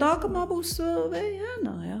 Varbūt nākamā būs Vēja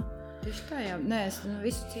ēnā, ja? Tieši tā, jā. Nē, es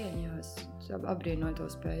visu cieņu, jo es apbrīnoju to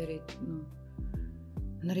spēju arī,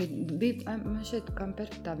 Un arī bija, man šeit, kam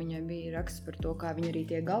perfektā viņai bija raksts par to, kā viņa arī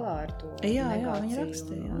tiek galā ar to Jā, viņa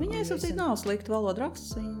rakstīja. Viņai sapcīt nav slikta valoda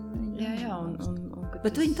raksts. Jā,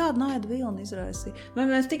 bet viņa tādu naidu vilni izraisīja.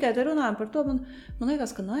 Mēs tikai te runājam par to, man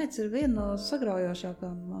liekas, ka naids ir viena no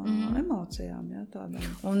sagraujošākām emocijām. Jā, tādām.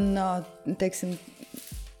 Un, teiksim,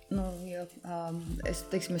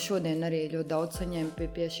 es šodien arī ļoti daudz saņēmu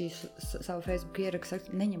pie šīs savu Facebook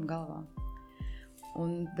ierakstu, neņem galvā.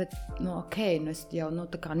 Bet, es jau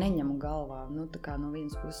tā kā neņemu galvā, tā kā no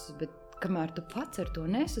vienas puses, bet kamēr tu pats ar to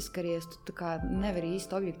nesaskaries, tu tā kā nevari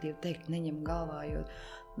īsti objektīvi teikt, neņem galvā, jo,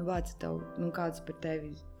 vāc tev, kāds par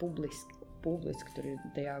tevi publiski, tur ir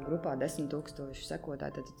tajā grupā 10,000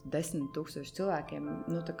 sekotāji, tad 10,000 cilvēkiem,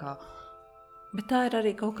 tā kā. Bet tā ir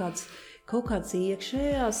arī kaut kāds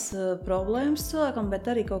iekšējās problēmas cilvēkam, bet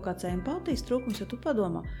arī kaut kāds empātijas trūkums, jo tu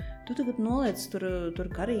padomā, tu tagad noliec tur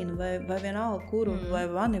Karīnu vai vienalga kuru, vai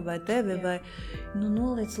Vani, vai tevi, vai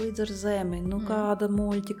noliec līdz ar zemi, kāda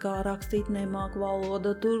muļķi, kā rakstīt nemāk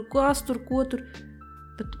valoda, ko tur.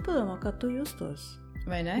 Bet tu padomā, kā tu justos.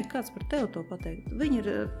 Vai ne? Ja kāds par tevi to pateikt. Viņi ir,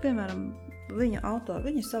 piemēram, viņa autori,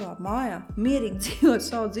 viņi savā mājā mierīgi dzīvo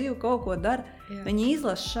savu dzīvi, kaut ko dara. Jā. Viņi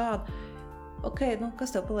izlasa šādu.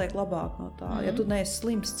 Kas tev paliek labāk no tā? Ja tu neesi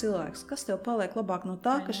slims cilvēks, kas tev paliek labāk no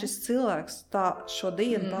tā, ka šis cilvēks tā šo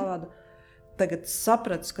dienu pavada? Tagad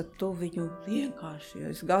saprats, ka tu viņu vienkārši,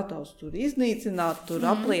 ja esi gatavs tur iznīcināt, tur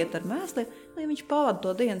apliet ar mēsliem, lai viņš pavada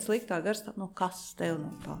to dienu sliktā garstā. Kas tev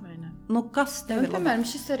no tā? Kas tev ir labāk? Piemēram,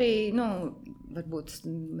 šis arī, varbūt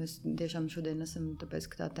mēs tiešām šodien esam, tāpēc,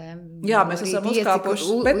 ka tā tēma... Jā, mēs esam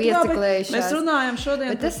uzkāpuši, bet mēs runājam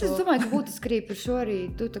šodien. Bet es domāju, ka būtiski arī par šo arī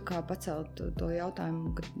tu tā kā pacelt to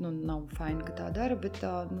jautājumu, ka nav fajn, ka tā dara, bet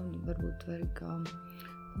tā, varbūt var kā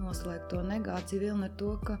noslēgt to negāciju vilni ar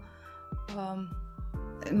to, ka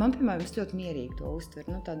man, piemēram, es ļoti mierīgi to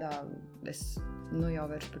uztveru, tādā, es jau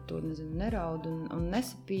vairs par to, neraudu un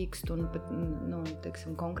nesapīkstu un pat,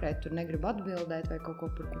 teiksim, konkrēti tur negribu atbildēt vai kaut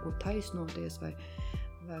ko par kaut ko taisnoties vai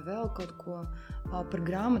vēl kaut ko. Par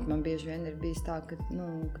grāmatu man bieži vien ir bijis tā, ka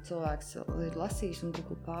cilvēks ir lasījis un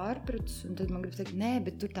kaut ko pārpratis, un tad man gribas teikt, nē,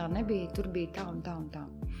 bet tur tā nebija, tur bija tā un tā un tā.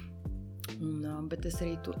 Bet es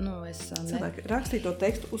arī cilvēki rakstīt to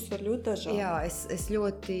tekstu uzsver ļoti dažādi. Jā, es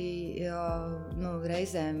ļoti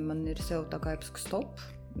reizēm man ir sev tā kā jāpasaka stop,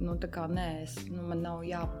 tā kā nē, man nav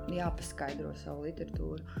jāpaskaidro savu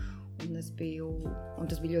literatūru. Un tas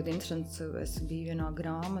bija ļoti interesants, es biju vienā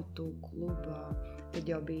grāmatu klubā, tad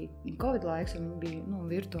jau bija Covid laiks, un viņi bija,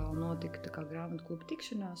 virtuāli notika tā kā grāmatu kluba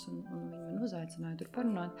tikšanās, un viņi man uzaicināja tur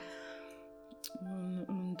parunāt.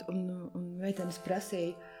 Un meitenes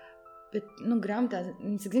prasīja, bet, grāmatā,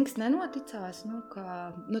 viņas nenoticās,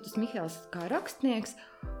 tas Mihails kā rakstnieks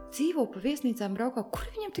dzīvo pa viesnīcām braukā, kur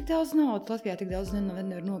viņam tik daudz naudas, Latvijā tik daudz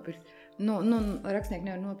nevar nopirkt. Rakstnieki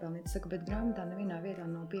nevar nopelnīt, saka, bet grāmatā nevienā vietā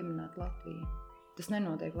nav pieminēta Latvija. Tas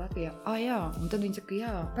nenotiek Latvijā. Jā, un tad viņi saka, jā,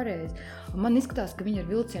 pareizi. Un man izskatās, ka viņi ar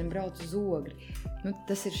vilcienu brauc uz Ogri.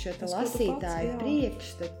 Tas ir šie lasītāji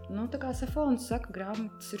priekšstat. Tā kā Safons saka,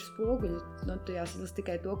 grāmatas ir spoguļi. Tu jāsas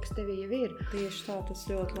tikai to, kas tevī jau ir. Tieši tā, tas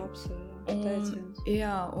ļoti labs teiciens.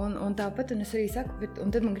 Jā, un tāpat, un es arī saku,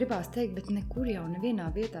 un tad man gribās teikt, bet nekur jau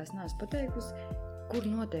nevienā vietā es neesmu pateikusi, kur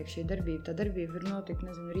notiek šī darbība. Tā darbība var notikt,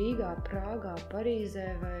 Rīgā, Prāgā, Parīzē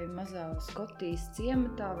vai mazā Skotijas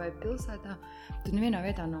ciematā vai pilsētā. Tur nevienā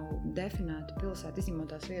vietā nav definēta pilsēta,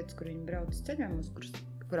 izņemot tās vietas, kur viņi brauc ceļojumus,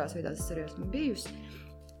 kurās vietās es arī esmu bijusi.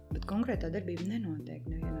 Bet konkrētā darbība nenotiek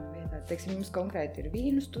nevienā vietā. Teiksim, jums konkrēti ir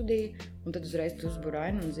vīnu studija, un tad uzreiz tu uzbur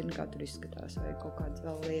ainu un zini, kā tur izskatās, vai kaut kādas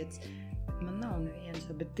vēl lietas. Man nav nevienas,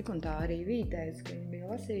 bet tik un tā arī Vīja teica, ka viņa bija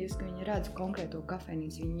lasījusi, ka viņa redz konkrēto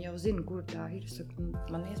kafejnīcu, viņa jau zina, kur tā ir, saka,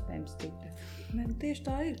 man iespējams cita. Tieši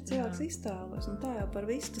tā ir, cilvēks iztēlojas, un tā jau par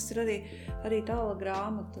visu, tas ir arī tāla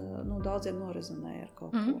grāmata, daudziem norezonēja ar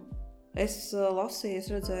kaut ko. Es lasīju, es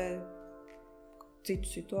redzēju citu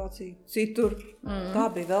situāciju, citur, tā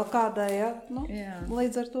bija vēl kādai, ja?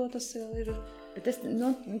 Līdz ar to tas jau ir... Bet tas,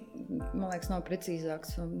 man liekas, nav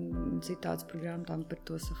precīzāks citāts par grāmatām par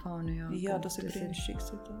to Safonu. Jā, tas ir brīnišķīgs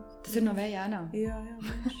citāts. Tas ir no Vēja ēnā? Jā,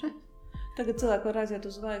 brīnišķīgi. Tagad cilvēki var aiziet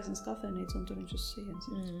uz Zvaigznes kafejnīcu un tur viņš uz sienas.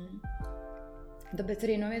 Tāpēc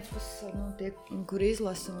arī no vienas puses, tie, kur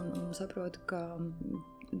izlasa un saprot, ka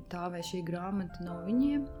tā vai šī grāmata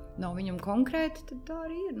nav viņam konkrēti, tad tā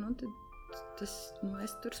arī ir.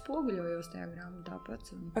 Es tur spoguļojos tajā grāmatā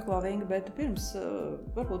pats. Paklā, Inga, bet pirms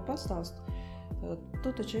varbūt pastāst,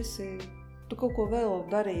 tu kaut ko vēl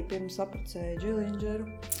darīji pirms apprecēji Džilindžeru.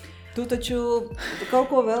 Tu taču kaut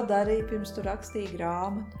ko vēl darīji pirms tu rakstīji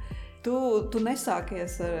grāmatu. Tu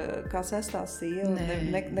nesākies kā sestā sieva,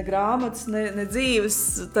 ne grāmatas, ne dzīves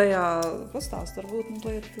tajā pastāst, varbūt,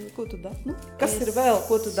 ko tu dari? Kas ir vēl,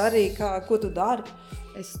 ko tu darīji, ko tu dari?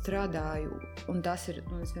 Es strādāju, un tas ir,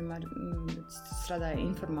 es vienmēr strādāju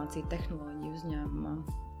informāciju tehnoloģiju uzņēmumā.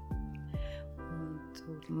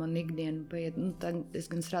 Man ikdienu paiet, es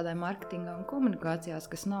gan strādāju marketingā un komunikācijās,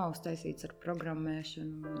 kas nav uztaisīts ar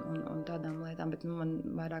programmēšanu un tādām lietām, bet man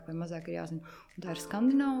vairāk vai mazāk ir jāzina. Un tā ir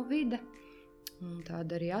skandināvu vide, un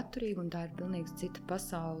tāda arī atturīga, un tā ir pilnīgi cita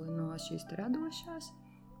pasaule no šīs te radošās.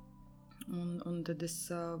 Un tad es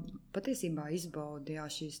patiesībā izbaudu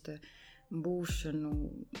šīs te būšanu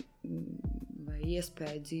vai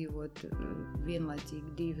iespēju dzīvot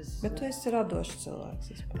vienlaicīgi divas. Bet tu esi radošs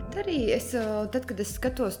cilvēks. Bet arī tad, kad es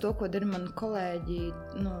skatos to, ko dara mani kolēģi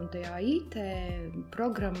tajā IT,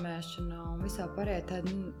 programmēšanā un visā pārējā, tā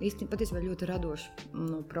īstenībā patiesībā ļoti radoša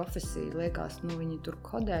profesija. Liekas, viņi tur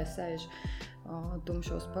kodē sēž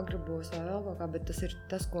tumšos pagrabos vai vēl kaut kā, bet tas ir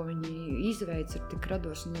tas, ko viņi izveic, ir tik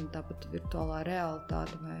radoši, tāpat virtuālā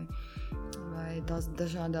realitāte vai tās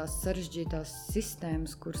dažādās sarežģītās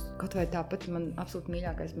sistēmas, kuras kaut vai tāpat man absolūti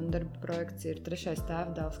mīļākais man darba projekts ir 3.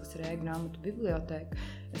 tēvdēls, kas ir e-grāmatu biblioteka.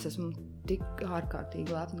 Es esmu tik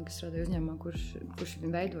ārkārtīgi lepna, ka strādāju uzņēmumā, kurš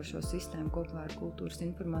veido šo sistēmu kopā ar Kultūras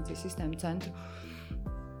informācijas sistēmu centru.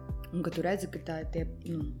 Un ka tu redzi, ka tā ir tie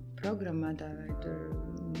programmētāji vai tur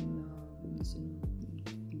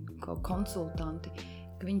konsultanti,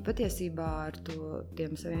 ka viņi patiesībā ar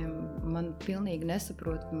tiem saviem man pilnīgi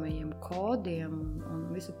nesaprotamajiem kodiem un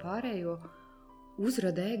visu pārējo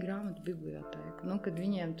uzrada e-grāmatu bibliotēku. Kad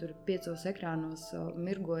viņiem tur 5 ekrānos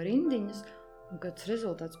mirgo rindiņas, un kad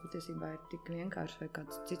rezultāts patiesībā ir tik vienkārši vai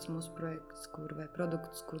kāds cits mūsu projekts, vai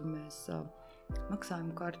produkts, kur mēs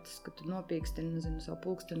maksājumu kartes, kad tu nopīkstini, savu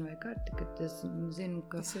pulksteni vai karti, kad es zinu,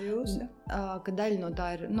 ka, ka daļa no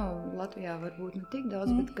tā ir, Latvijā varbūt ne tik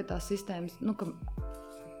daudz, bet ka tās sistēmas,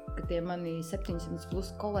 ka tie mani 700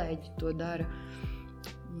 plus kolēģi to dara.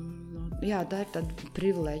 Jā, tā ir tāda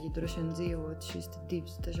privilēģija droši vien dzīvot šīs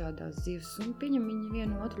divas dažādās dzīves, un pieņem viņi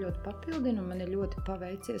vienu otru ļoti papildina, un man ir ļoti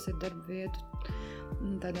paveicies ar darba vietu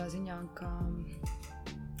tādā ziņā, ka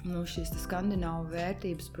šīs skandināvu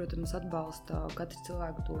vērtības, protams, atbalsta katru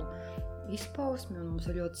cilvēku to izpausmi, un mums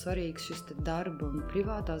ir ļoti svarīgs šis darba un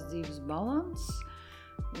privātās dzīves balans,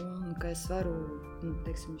 un ka es varu,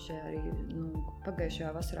 šajā arī, pagājušajā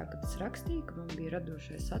vasarā, kad es rakstīju, ka man bija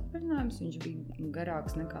radošais atvaļinājums, viņš bija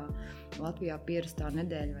garāks nekā Latvijā pierastā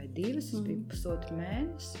nedēļa vai 2, es biju pusotru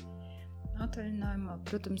mēnesi atvaļinājumā,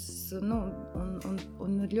 protams,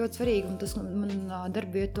 un ļoti svarīgi, un tas man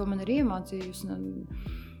darba vieta to man ir iemācījusi,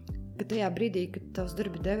 ka tajā brīdī, kad tavs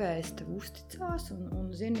darba devējs tev uzticās un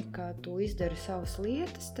zini, ka tu izdari savas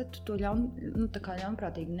lietas, tad tu to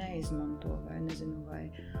ļaunprātīgi neizmanto, vai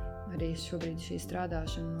arī šobrīd šī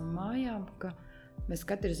strādāšana no mājām, ka mēs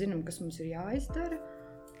katrs zinām, kas mums ir jāizdara,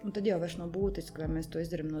 un tad jau vairs nav būtiski, vai mēs to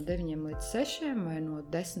izdaram no 9 līdz 6 vai no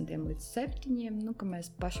 10 līdz 7, ka mēs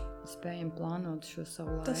paši spējam plānot šo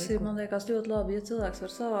savu laiku. Tas ir, man liekas, ļoti labi, ja cilvēks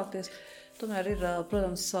var savākties. Tomēr ir,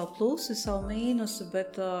 protams, savu plusi, savu mīnusi,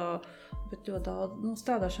 bet ļoti daudz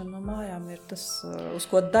strādāšana no mājām ir tas, uz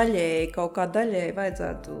ko kaut kā daļēji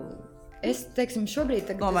vajadzētu Es,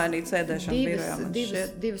 šobrīd nomainīt sēdēšanu birojā.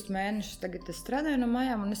 Divus mēnešus tagad es strādāju no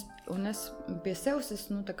mājām, un es pie sevis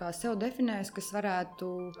esmu sev definējusi, ka es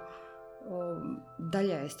varētu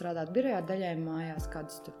daļai strādāt birojā, daļai mājās,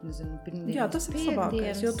 kādas tur, pirmdienas, jā, tas ir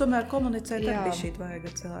labākais, jo tomēr komunicēt arī bija šīt vajag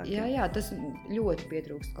ar cilvēkiem. Jā, tas ļoti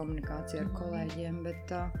pietrūkst komunikācija ar kolēģiem,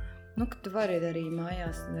 bet, ka tu vari arī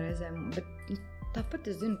mājās reizēm, bet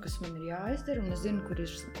tāpat es zinu, kas man ir jāizdara, un es zinu,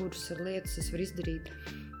 kuras ir lietas es varu izdarīt,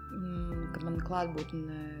 ka man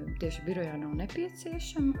klātbūtne tieši birojā nav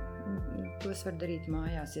nepieciešama. To es varu darīt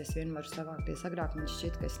mājās, ja es vien varu savākties. Agrāk man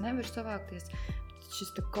šķiet, ka es nevaru savākties.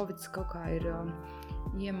 Šis Covids kaut kā ir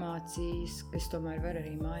iemācījis, ka es tomēr varu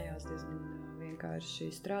arī mājās diezgan vienkārši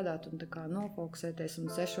strādāt un nofokusēties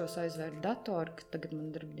un 6 aizvērt datoru, ka tagad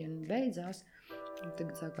man darbdiena beidzās un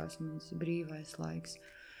tagad sākās mans brīvais laiks.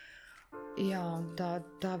 Jā,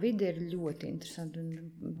 tā vide ir ļoti interesanta un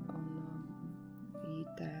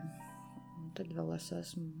IT. Un tad vēl es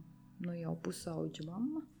esmu jau pusauģa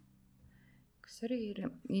mamma, kas arī ir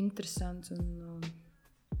interesants un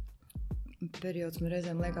periods, man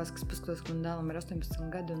reizēm liekas, ka paskatos, ka man dēlam ir 18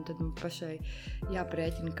 gadi, un tad man pašai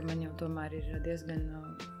jāprēķina, ka man jau tomēr ir diezgan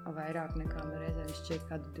vairāk nekā man reizēm šķiet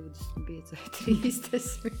kādu 25 vai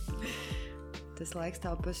 30. Tas laiks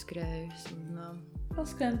tā paskrējus.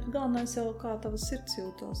 Paskrējums, galvenais jau kā tava sirds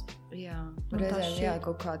jūtos. Jā, reizēm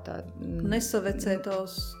kaut kā tā... Nesavecē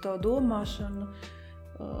tavu domāšanu,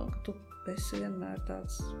 ka tu esi vienmēr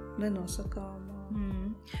tāds nenosakāmā.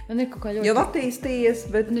 Man ir kaut kā ļoti... Jau attīstījies,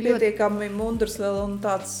 bet pietiekami mundrs vēl un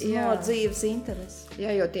tāds dzīves interesi.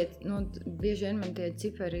 Jā, jo tie, bieži vien man tie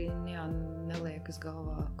cipari neliekas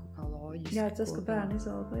galvā kaut kā loģiski. Jā, tas, ka bērni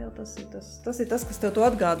izauga, jā, tas ir tas, kas tev to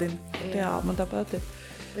atgādina. Jā, man tāpat ir.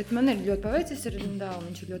 Bet man ir ļoti paveicies ar dēlu,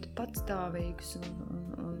 viņš ir ļoti patstāvīgs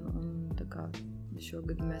un tā kā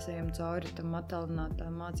šogad mēs ejam cauri tam attālinātā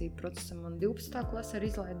mācību procesam un 12. klasē ar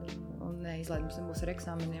izlaidumu, un izlaidums nebūs ar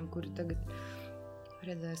eksāmeniem, kuri tagad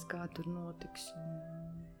redzēs, kā tur notiks.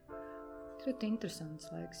 Ļoti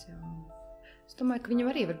interesants laiks, jā. Es domāju, ka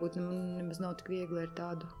viņam arī varbūt nemaz nav tik viegli ar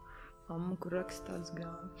tādu mammu, kur raksta tādas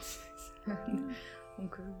grāmatas.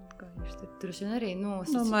 Un kā viņš tur arī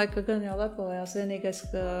nosacīja. Domāju, ka gan jau lepojās vienīgais,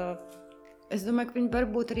 ka... Es domāju, ka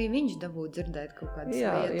viņš arī dabūtu dzirdēt kaut kādas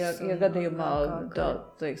lietas. Ja gadījumā,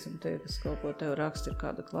 teiksim, kas kaut ko tev raksta, ir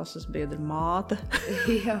kāda klases biedra māte.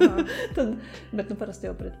 Jā. Bet parasti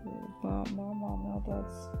jau pret māmām jau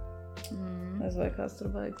tāds, nezinu, vai kāds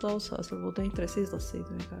tur vajag klausās, varbūt interesi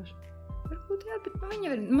izlasīt vienkārši. Varbūt jā, bet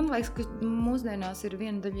man liekas, ka mūsdienās ir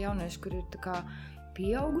viena daļa jaunieši, kur ir tā kā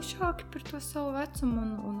pieaugušāki par to savu vecumu,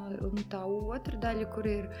 un tā otra daļa, kur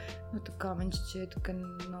ir, tā kā viņš šķiet, ka,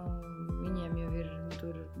 viņiem jau ir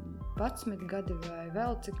tur 11 gadi vai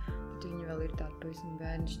vēl cik, bet viņi vēl ir tādi pavisam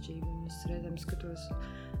bērnišķīgi, un es reizēm skatos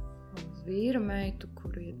uz vīra meitu,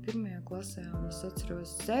 kur iet 1. klasē, un es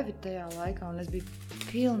atceros sevi tajā laikā, un es biju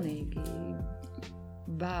pilnīgi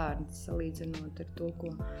bērns, salīdzinot ar to,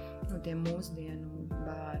 ko tie mūsdienu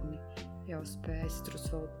bērni jau spējas. Tur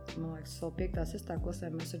vēl, man liekas, vēl 5. 6.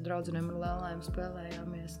 klasē mēs ar draudzenēm un lēlēm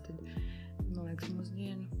spēlējāmies, tad, man liekas,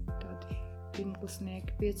 mūsdienu tādi 1.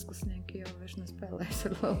 5. jau vairs nespēlēs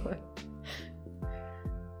ar lēlēm.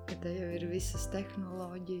 Ka te jau ir visas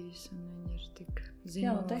tehnoloģijas un viņi ir tik zinoši.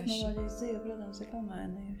 Jā, tehnoloģijas dzīve, protams, ir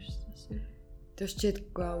pamainījušas. Tev šķiet,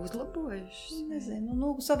 kā uzlabojušas?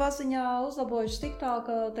 Nezinu, savā ziņā uzlabojušas tik tā,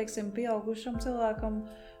 ka, teiksim, pieaugušam cilvēkam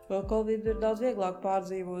Covid ir daudz vieglāk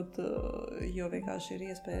pārdzīvot, jo vienkārši ir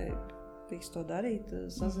iespēja visu to darīt,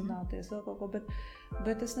 sazināties vēl kaut ko,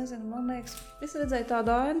 bet es nezinu, man liekas, es redzēju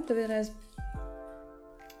tādu ainu, te vienreiz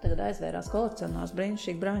tagad aizvērās kolekcionārs,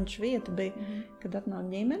 brīnišķīgi branču vieta bija, kad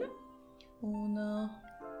atnāk ģimene, un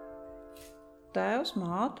tēvs,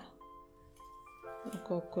 māte,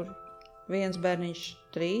 kaut kur viens bērniņš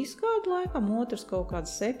 3 gadu laikam, otrs kaut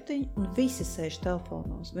kāds 7, un visi sēž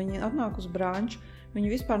telefonos. Viņi atnāk uz branču,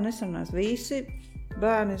 viņi vispār nesarunās. Visi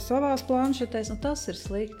bērni savās planšetēs, un tas ir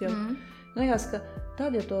slikti. Liekas, ka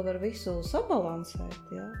tad, ja to var visu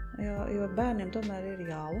sabalansēt, jo bērniem tomēr ir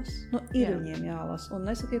jālas, viņiem jālas, un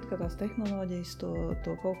nesakiet, ka tās tehnoloģijas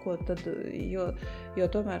to kaut ko tad, jo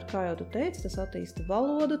tomēr, kā jau tu teici, tas attīsta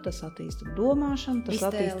valodu, tas attīsta domāšanu, tas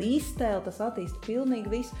attīsta iztēli, tas attīsta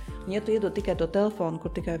pilnīgi visu, un ja tu iedod tikai to telefonu,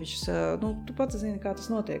 kur tikai viņš, tu pats zini, kā tas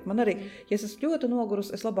notiek. Man arī, ja es esmu ļoti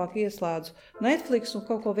nogurus, es labāk ieslēdzu Netflix un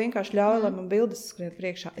kaut ko vienkārši ļauju, lai man bildes skrien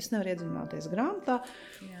priekšā. Es nevaru iedziļināties grāmatā,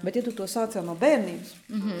 bet ja tu to sāc jau no bērnības.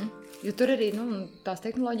 Jo tur arī, tās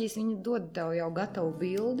tehnoloģijas, viņi dod tev jau gatavu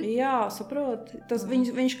bildi. Jā, saprot.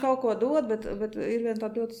 Viņš kaut ko dod, bet ir viena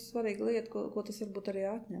tāda ļoti svarīga lieta, ko tas varbūt arī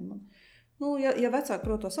atņem. Ja vecāki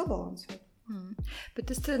prot to sabalansēt. Bet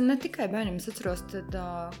tas ne tikai bērniem. Es atceros, tad,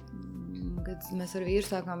 kad mēs ar vīru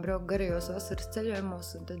sākām braukt garajos vasaras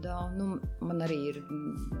ceļojumos, tad man arī ir...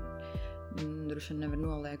 droši vien nevar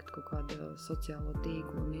noliegt kaut kādu sociālo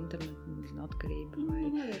tīklu un internetu atkarību.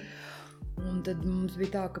 Un tad mums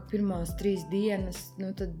bija tā, ka pirmās 3 dienas,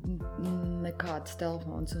 tad nekāds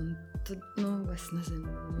telefons. Un tad, es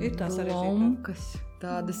nezinu, ir tās lomkas,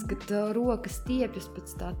 tādas, ka tev rokas stiepjas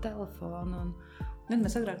pēc tā telefona.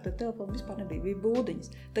 Mēs agrāk tā telefona vispār nebija, bija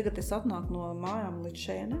būdiņas. Tagad es atnāku no mājām līdz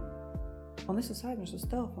šeit, un es esmu aizmirsu uz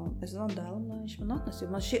telefonu. Es zvanu dēlam, lai viņš man atnes, jo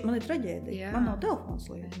man ir traģēdija. Jā. Man nav telefons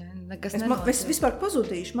līdz. Es vispār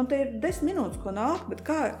pazudīšu. Man te ir 10 minūtes, ko nāk, bet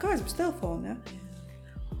kā es bez telefona, ja?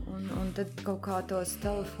 Un tad kaut kā tos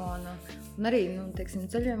telefona, un arī, teiksim,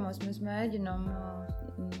 ceļojumos mēs mēģinām,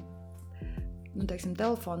 teiksim,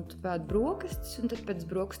 telefonu pēc brokastis, un tad pēc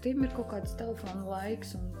brokastīm ir kaut kāds telefona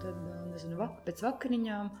laiks, un tad, nezinu, pēc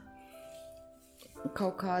vakariņām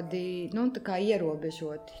kaut kādi, tā kā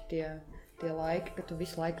ierobežoti tie tie laiki, ka tu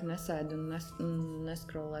visu laiku nesēdi un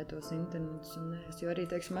neskrolē tos internetus. Jo arī,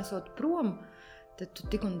 teiksim, esot prom, tad tu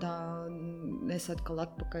tik un tā esi atkal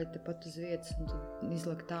atpakaļ tepat uz vietas un tu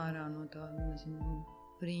izlakt ārā no tā, nezinu,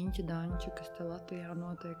 riņķa daņča, kas te Latvijā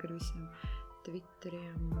notiek ar visiem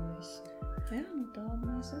Twitteriem un visu. Jā, tāda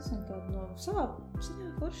mēs esam tāda no savā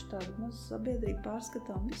ziņā forši tāda maz sabiedrība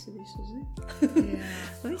pārskatām visu zina.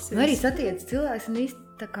 Un arī satiec cilvēks un īsti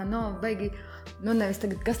tā kā nav baigi, nevis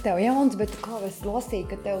tagad, kas tev jauns, bet kā es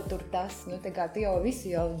lasīju, ka tev tur tas, tā kā tu jau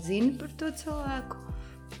visu jau zini par to cilvēku,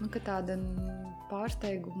 ka tāda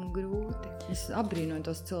pārsteiguma grūti. Es apbrīnoju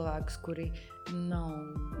tos cilvēkus, kuri nav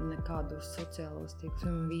nekādos sociālos tīklus,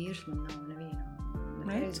 un vīrs man nav nevienam.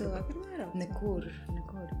 Nē, cilvēki ir vairāk. Nekur.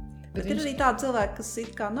 Bet ir arī tādi cilvēki, kas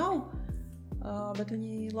it kā nav, bet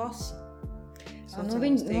viņi lasa.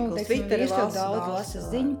 Viņi ļoti daudz lasa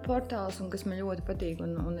ziņu portālus, un kas man ļoti patīk,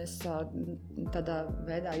 un es tādā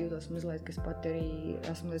veidā jūtos mazliet, ka es pat arī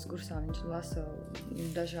esmu līdz kursā, viņš lasa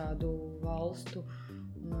dažādu valstu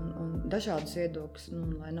un dažādus viedokļus,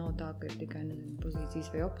 lai nav tā, ka ir tikai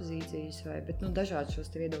pozīcijas vai opozīcijas, bet dažādi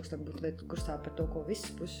šos viedokļus, varbūt lietu kursā par to, ko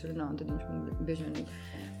visas puses runā, un tad viņš man bieži vien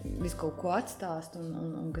visu kaut ko atstāst,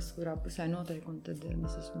 un kas kurā pusē notiek, un tad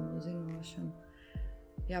es esmu zinoša.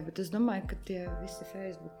 Jā, bet es domāju, ka tie visi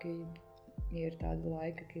Facebooki ir tāda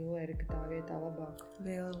laika killeri, ka tā vietā labāk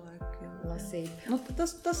lasīt.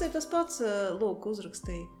 Tas ir tas pats, lūk,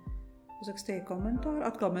 uzrakstīja komentāru.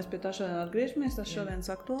 Atkal mēs pie tā šodien atgriežamies, tas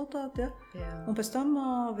šodienas aktualitāte, ja? Un pēc tam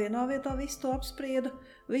vienā vietā visu to apsprieda.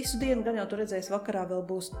 Visu dienu, gan jau tu redzēsi, vakarā vēl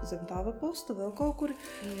būs zem tāva posta, vēl kaut kur.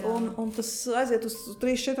 Un tas aiziet uz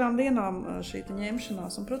 3-4 dienām šī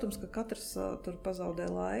ņemšanās. Un, protams, ka katrs tur pazaudē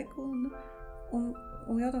laiku.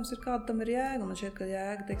 Un jautājums ir, kāda tam ir jēga. Man šķiet, ka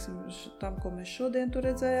jēga, teiksim, tam, ko mēs šodien tur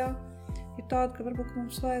redzējām, ir tāda, ka varbūt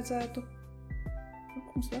mums vajadzētu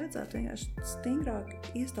vienkārši stingrāk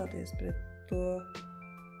iestāties pret to.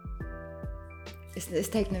 Es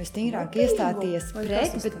teiktu, nevis stingrāk iestāties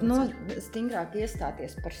pret, bet stingrāk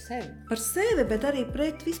iestāties par sevi. Par sevi, bet arī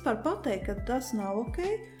pret vispār pateikt, ka tas nav ok.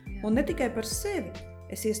 Un ne tikai par sevi.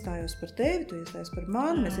 Es iestājos par tevi, tu iestājies par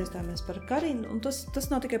mani, mēs iestājāmies par Karinu. Un tas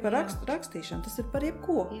nav tikai par rakstīšanu, tas ir par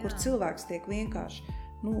jebko, kur cilvēks tiek vienkārši.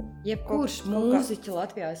 Jebkurš mūziķi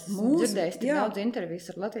Latvijā, es esmu dzirdējis tik daudz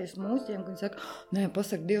intervijas ar Latvijas mūziķiem, ka viņi saka, nē,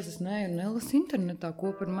 pasaka Dievs, es nelasu internetā,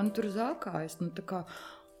 ko par mani tur zākājas.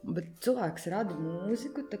 Bet cilvēks rada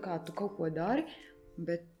mūziku, tā kā tu kaut ko dari,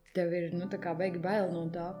 bet tev ir, tā kā beigi bail no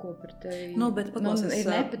tā, ko par tevi bet paklausies,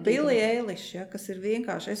 Billie Eilish, kas ir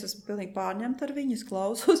vienkārši, es esmu pilnīgi pārņemta ar viņu, es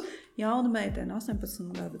klausos, jauna meitene,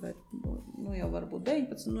 18 gadu, vai jau varbūt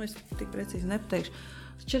 19, es tik precīzi nepateikšu.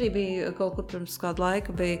 Taču arī bija kaut kur pirms kādu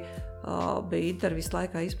laika, bija intervijas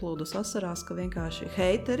laikā izplūdus asarās, ka vienkārši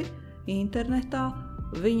heiteri internetā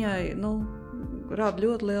viņai, rada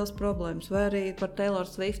ļoti liels problēmas, vai arī par Taylor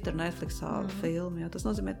Swift ar Netflixā filmu. Tas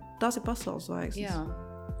nozīmē, tās ir pasaules zvaigznes. Jā.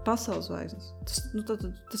 Pasaules zvaigznes.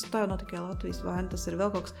 Tas tā nav tikai Latvijas vaina, tas ir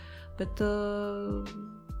vēl kaut kas. Bet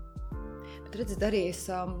redzat, arī es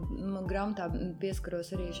grāmatā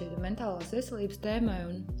pieskaros arī šī mentālās veselības tēmai,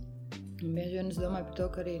 un bieži vien es domāju par to,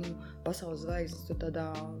 ka arī pasaules zvaigznes tur tādā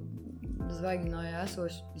zvaigznājā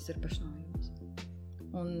esoši, viss ir pašnāvības.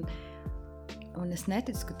 Un es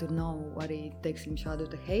neticu, ka tur nav arī, teiksim, šādu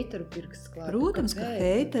heiteru pirksts klāt. Protams, ka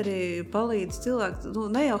heiteri palīdz cilvēku.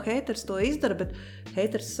 Ne jau heiteris to izdara, bet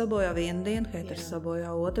heiteris sabojā vienu dienu, heiteris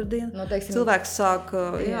sabojā otru dienu. Cilvēks sāk,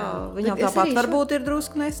 viņam tāpat varbūt ir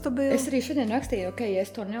drusku nestabili. Es arī šodien rakstīju, ja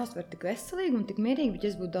es to neuztveru tik veselīgi un tik mierīgi, bet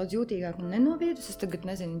ja es būtu daudz jūtīgāk un nenoviedus, es tagad,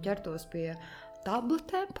 ķertos pie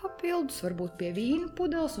tabletēm papildus, varbūt pie vīna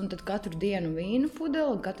pudeles, un tad katru dienu vīna pudeli,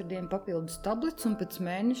 un katru dienu papildus tablets, un pēc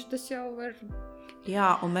mēneša tas jau var... Jā,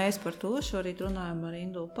 un mēs par to šorīt runājam ar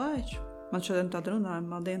Indulu Paiču. Man šodien tāda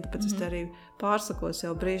runājumā diena, tāpēc es te arī pārsakos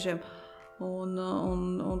jau brīžiem.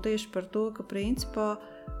 Un tieši par to, ka principā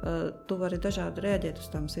tu vari dažādi reaģēt uz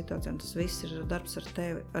tām situācijām. Tas viss ir darbs ar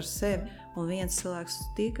tevi, ar sevi. Un viens cilvēks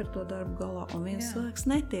tiek ar to darbu galā, un viens cilvēks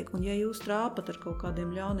netiek. Un ja jūs trāpat ar kaut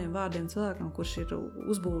kādiem ļauniem vārdiem cilvēkam, kurš ir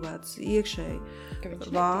uzbūvēts iekšēji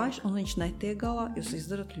vājš, un viņš netiek galā, jūs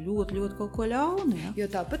izdarat ļoti, ļoti kaut ko ļaunu. Ja?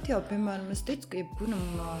 Jo tāpat jau, piemēram, es ticu, ka jebkuram,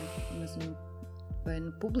 vai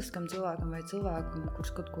publiskam cilvēkam, vai cilvēkam,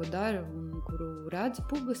 kurš kaut ko dara un kuru redz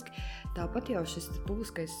publiski, tāpat jau šis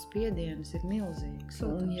publiskais spiediens ir milzīgs.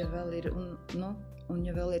 Un ja vēl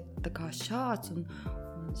ir tā kā šāds, un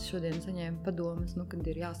šodien saņēmu padomas, kad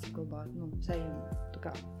ir jāsaklabā seju, tā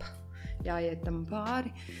kā jāiet tam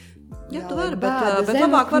pāri. Jā, tu vari, bet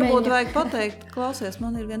labāk varbūt vajag pateikt, klausies,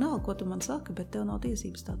 man ir vienalga, ko tu man saki, bet tev nav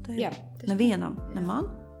tiesības tā teikt. Jā, nevienam, ne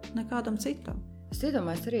man, ne kādam citam. Es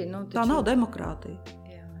iedomājos arī, Tā nav demokrātija.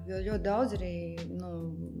 Jā, jo ļoti daudz arī,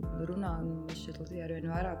 runā, šeit Latvijā ar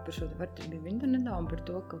vien vairāk par šo vardarbību internetā un par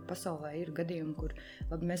to, ka pasaulē ir gadījumi, kur,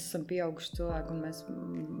 labi, mēs esam pieauguši cilvēki un mēs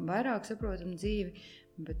vairāk saprotam dzīvi,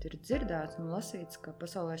 bet ir dzirdēts un lasīts, ka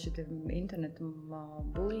pasaulē šī interneta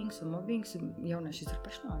bullyings un mobbings jaunieši izdara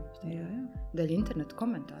pašnāvības. Dēļ interneta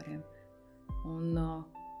komentāriem.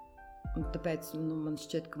 Un tāpēc man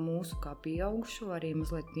šķiet, ka mūsu kā pieaugušo arī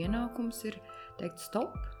mazliet pienākums ir teikt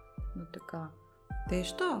stop.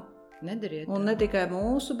 Tieši tā. Nedariet tā. Un ne tikai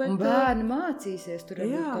mūsu, bet... Un bērni mācīsies, tur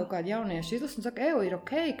ir kaut kādi jaunieši izlas un saka, ir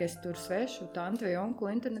okei, ka es tur svešu tanti vai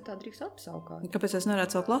onkuli internetā drīkst apsaukāt. Kāpēc es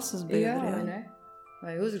neredzu savu klases biedri? Jā, ne?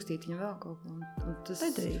 Vai uzrakstīt viņam vēl kaut ko. Un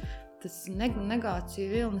tas negācija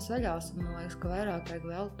vilnas vaļās, un man liekas, ka vairāk vajag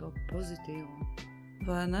vēl to pozitīvu.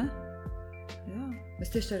 Vai ne? Jā. Mēs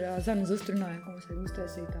tieši ar Zanu uztrunājām, ka mums vajag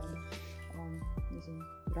uztaisīt tādu,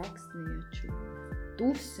 rakstnieču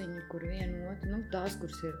tusiņu, kur vienu otru, tās,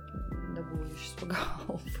 kuras ir dabūjušas pa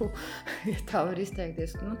galvu, ja tā var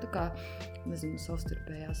izteikties, tā kā,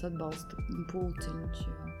 savstarpējās atbalsta pulciņš,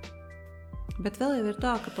 jā. Bet vēl jau ir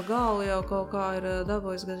tā, ka pa galvu jau kaut kā ir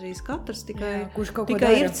dabūjis gandrīz katrs, tikai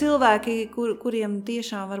ir cilvēki, kuriem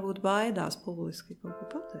tiešām varbūt baidās publiski kaut ko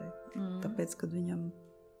pateikt. Tāpēc, kad viņam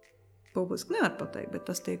publiski nevar pateikt, bet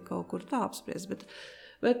tas tiek kaut kur tā apspriest.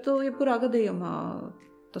 Bet jebkurā gadījumā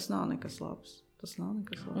tas nav nekas labs.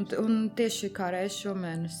 Un tieši kā reiz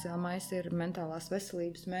šomēnes maijs ir mentālās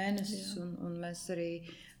veselības mēnesis, un mēs arī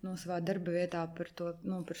savā darba vietā par to,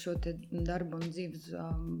 par šo te darbu un dzīves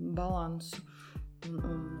balansu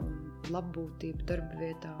un labbūtību darba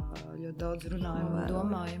vietā ļoti daudz runājam un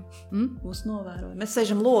domājam. Mūs novērojam. Mēs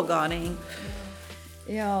sēžam logānīgi.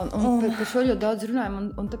 Jā, un par šo ļoti daudz runājam,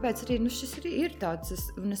 un tāpēc arī šis arī ir tāds,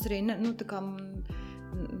 un es arī,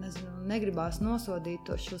 negribās nosodīt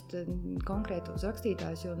šos konkrētos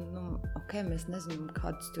rakstītājus, jo, mēs nezinām,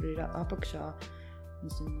 kādas tur ir apakšā,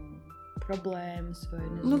 problēmas vai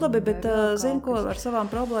nezinām. Labi, bet zinu, ko ar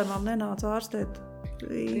savām problēmām nenāca ārstēt.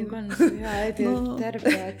 Ej pie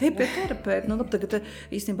terapeita. Tagad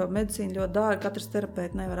īstenībā medicīna ļoti dārga, katrs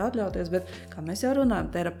terapeits nevar atļauties, bet, kā mēs jau runājam,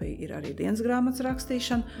 terapija ir arī dienas grāmatas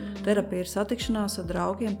rakstīšana, terapija ir satikšanās ar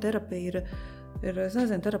draugiem, terapija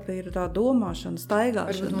terapija ir tā domāšana,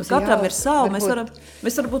 staigāšana. Katram ir savu.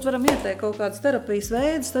 Mēs varbūt varam ieteikt kaut kādas terapijas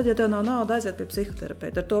veidus, tad, ja tev nav nauda, aiziet pie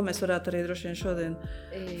psihoterapeita. Ar to mēs varētu arī droši vien šodien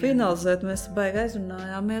finalizēt. Mēs baigi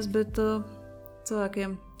aizrunājāmies, bet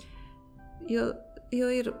cilvēkiem, jo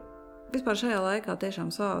ir vispār šajā laikā tiešām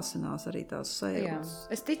sāsinās arī tās sajūtas.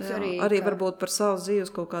 Es ticu arī varbūt par savu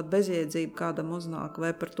dzīves kaut kādu bezjēdzību kādam uznāk,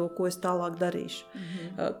 vai par to, ko es tālāk darīšu,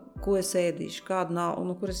 ko es ēdīšu, kādu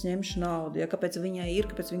naudu, kur es ņemšu naudu, kāpēc viņai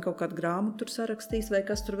ir, kāpēc viņa kaut kādu grāmatu tur sarakstīs, vai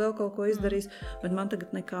kas tur vēl kaut ko izdarīs, bet man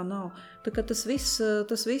tagad nekā nav. Tā kā tas viss,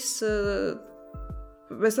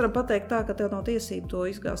 mēs varam pateikt tā, ka tev nav tiesība to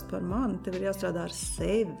izgāzt par mani, tev ir jāstrādā ar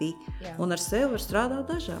sevi, un ar sevi var strādāt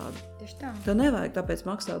dažādi. Tieši tā. Tev nevajag tāpēc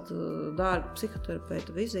maksāt dārgu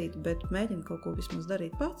psihoterapeita vizīti, bet mēģini kaut ko vismaz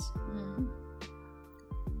darīt pats.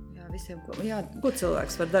 Ko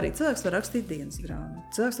cilvēks var darīt? Cilvēks var rakstīt dienas grāmatu,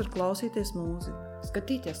 cilvēks var klausīties mūziku.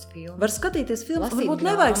 Skatīties filmas. Var skatīties filmas, varbūt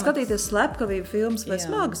nevajag skatīties slepkavību filmas vai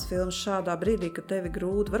smagas filmas šādā brīdī, kad tevi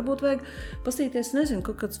grūti. Varbūt vajag pastīties,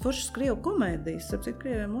 kaut kāds foršas krievu komēdijas, sapcīt,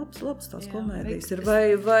 krieviem labas tās komēdijas ir,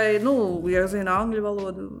 vai, ja zina angļu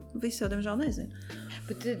valodu, visi jau, diemžēl, nezina.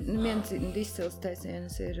 Bet viens izcils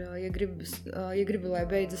teiciens ir, ja gribi, lai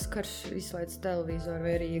beidzas karš, izslēdz televizoru,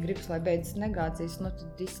 vai arī, ja gribas, lai beidzas negācijas,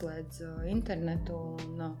 tad izslēdz internetu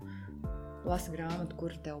un lasi grāmatu,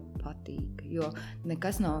 kur tev patīk. Jo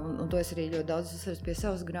nekas nav, un to es arī ļoti daudz uzsveru pie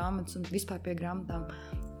savas grāmatas un vispār pie grāmatām.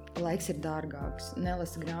 Laiks ir dārgāks.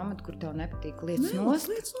 Nelasi grāmatu, kur tev nepatīk lietas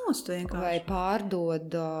nost, vai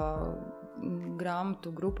pārdod grāmatu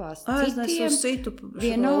grupās citiem,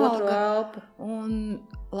 vienalga, un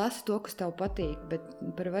lasi to, kas tev patīk, bet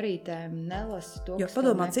par varītēm nelasi to, kas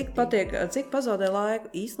padomā, tev nepatīk. Cik pazaudē laiku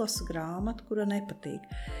izlasa grāmatu, kura nepatīk.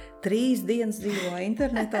 3 dienas dzīvo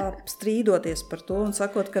internetā strīdoties par to un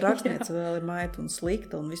sakot, ka rakstniece vēl ir maita un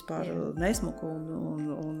slikta un vispār nesmuka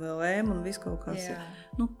un vēl ēm un viss kaut kas.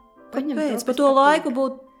 Kāpēc? Pa to laiku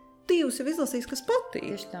būtu divas jau izlasījis, kas patīk.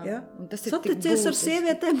 Tieši tā. Ja? Tas ir saticies ar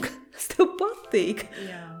sievietēm, kas tev patīk.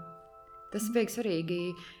 Jā. Tas ir vajag svarīgi.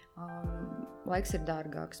 Laiks ir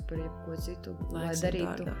dārgāks par jebko citu, lai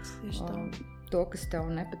darītu to, kas tev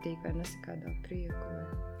nepatīk vai nesakādā prieku.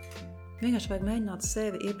 Vienkārši vajag mēģināt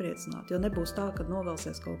sevi iepriecināt, jo nebūs tā, kad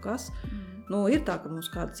novelsies kaut kas. Ir tā, ka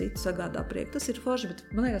mums kāda cita sagādā prieku. Tas ir forši, bet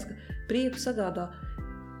man liekas, ka prieku sagādā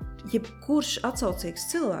jebkurš atsaucīgs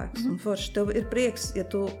cilvēks, un forši tev ir prieks, ja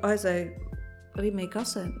tu aizēji Rīmija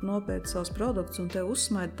kasē nopērk savus produktus un tev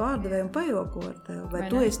uzsmaida pārdevēju un pajoko ar tevi. Vai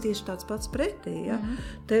tu esi tieši tāds pats pretī, ja?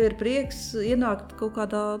 Tev ir prieks ienākt kaut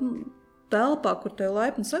kādā telpā, kur tev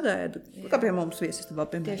laipni sagaida, kā pie mums viesistabā,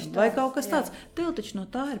 piemēram, vai kaut kas tāds. Tev taču no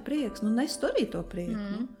tā ir prieks, nes tu arī to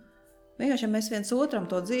prieku. Vienkārši, ja mēs viens otram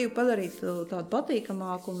to dzīvi padarītu tādu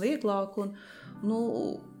patīkamāku un vieglāku un,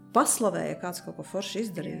 paslavēja kāds kaut ko forši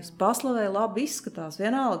izdarījis, paslavēja labi izskatās,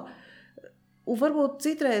 vienalga. Un varbūt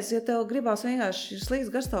citreiz, ja tev gribās vienkārši ir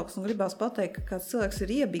slikts garstāvoklis un gribās pateikt, ka kāds cilvēks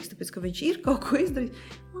ir iebīgs, tāpēc, ka viņš ir kaut ko izdarījis,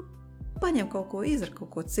 paņem kaut ko, izdara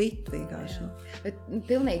kaut ko citu vienkārši. Bet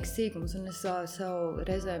pilnīgs sīkums, un es savu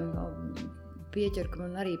reizēm pieķeru, ka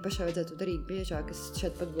man arī pašai vajadzētu darīt biežāk. Es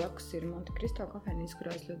šeit pat blakus ir Monte Cristo kafejnīca,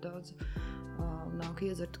 kurā es ļoti daudz nāku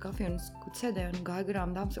iedzert kafiju, un sēdēju un gāju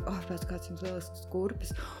garām dāmas, pēc kāds jums lielisks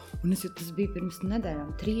kurpes. Un tas bija pirms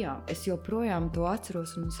nedēļām, 3. Es joprojām to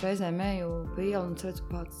atceros, un es reizēm eju pa ielu un redzu,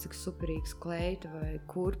 pats, cik superīgs kleita vai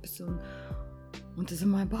kurpes, un tas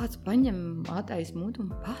domāju, bāc, paņem atais mutu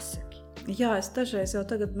un pasaki. Jā, es dažreiz jau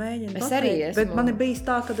tagad mēģinu es pateikt, bet man ir bijis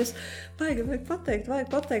tā, ka es vajag pateikt,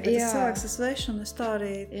 bet es sāks svešu, un es tā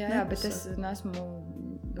arī Jā, bet es esmu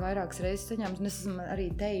vairākas reizes saņēmusi, un es esmu arī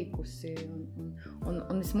teikusi,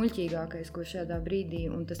 un vismuļķīgākais, ko šādā brīdī,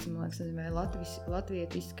 un tas, man liekas, nezinu,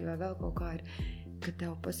 latvietiski vai vēl kaut kā ir, ka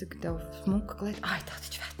tev pasaka, tev smuka klēt, tā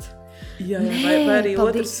taču vec. Jā, vai arī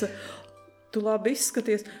otrs, tu labi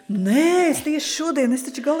izskaties. Nē, es tieši šodien, es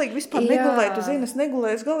taču galīgi vispār negulēju, tu zini, es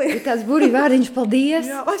negulēju galīgi. Ir tāds burī vārdiņš, paldies.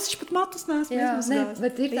 Jā, es taču pat matus neesmu izmazgājis.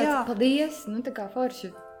 Bet ir tāds paldies, tā kā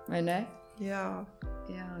forši, vai ne? Jā.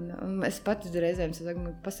 Jā, un es pati reizēm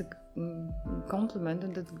pasaku komplimentu,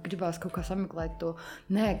 un tad gribās kaut kā sameklēt to.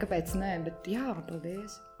 Nē, kāpēc nē, bet jā,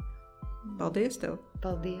 paldies. Paldies tev.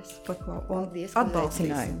 Paldies. Paldies,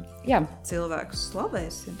 atbalstīsim. Jā. Cilvēkus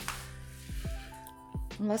slavēsim.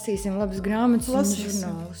 Lasīsim labas grāmatas un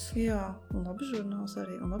žurnālus. Jā, un labas žurnālus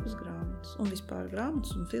arī, un labas grāmatas. Un vispār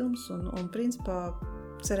grāmatas un filmas, un principā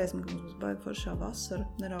cerēsim, ka mums būs baigi foršā vasara,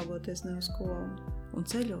 neraugoties ne uz ko,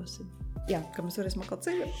 un ceļosim. Jā. Ka mēs varēsim atkal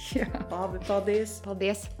ceļot. Jā. Labi, paldies.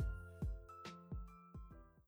 Paldies.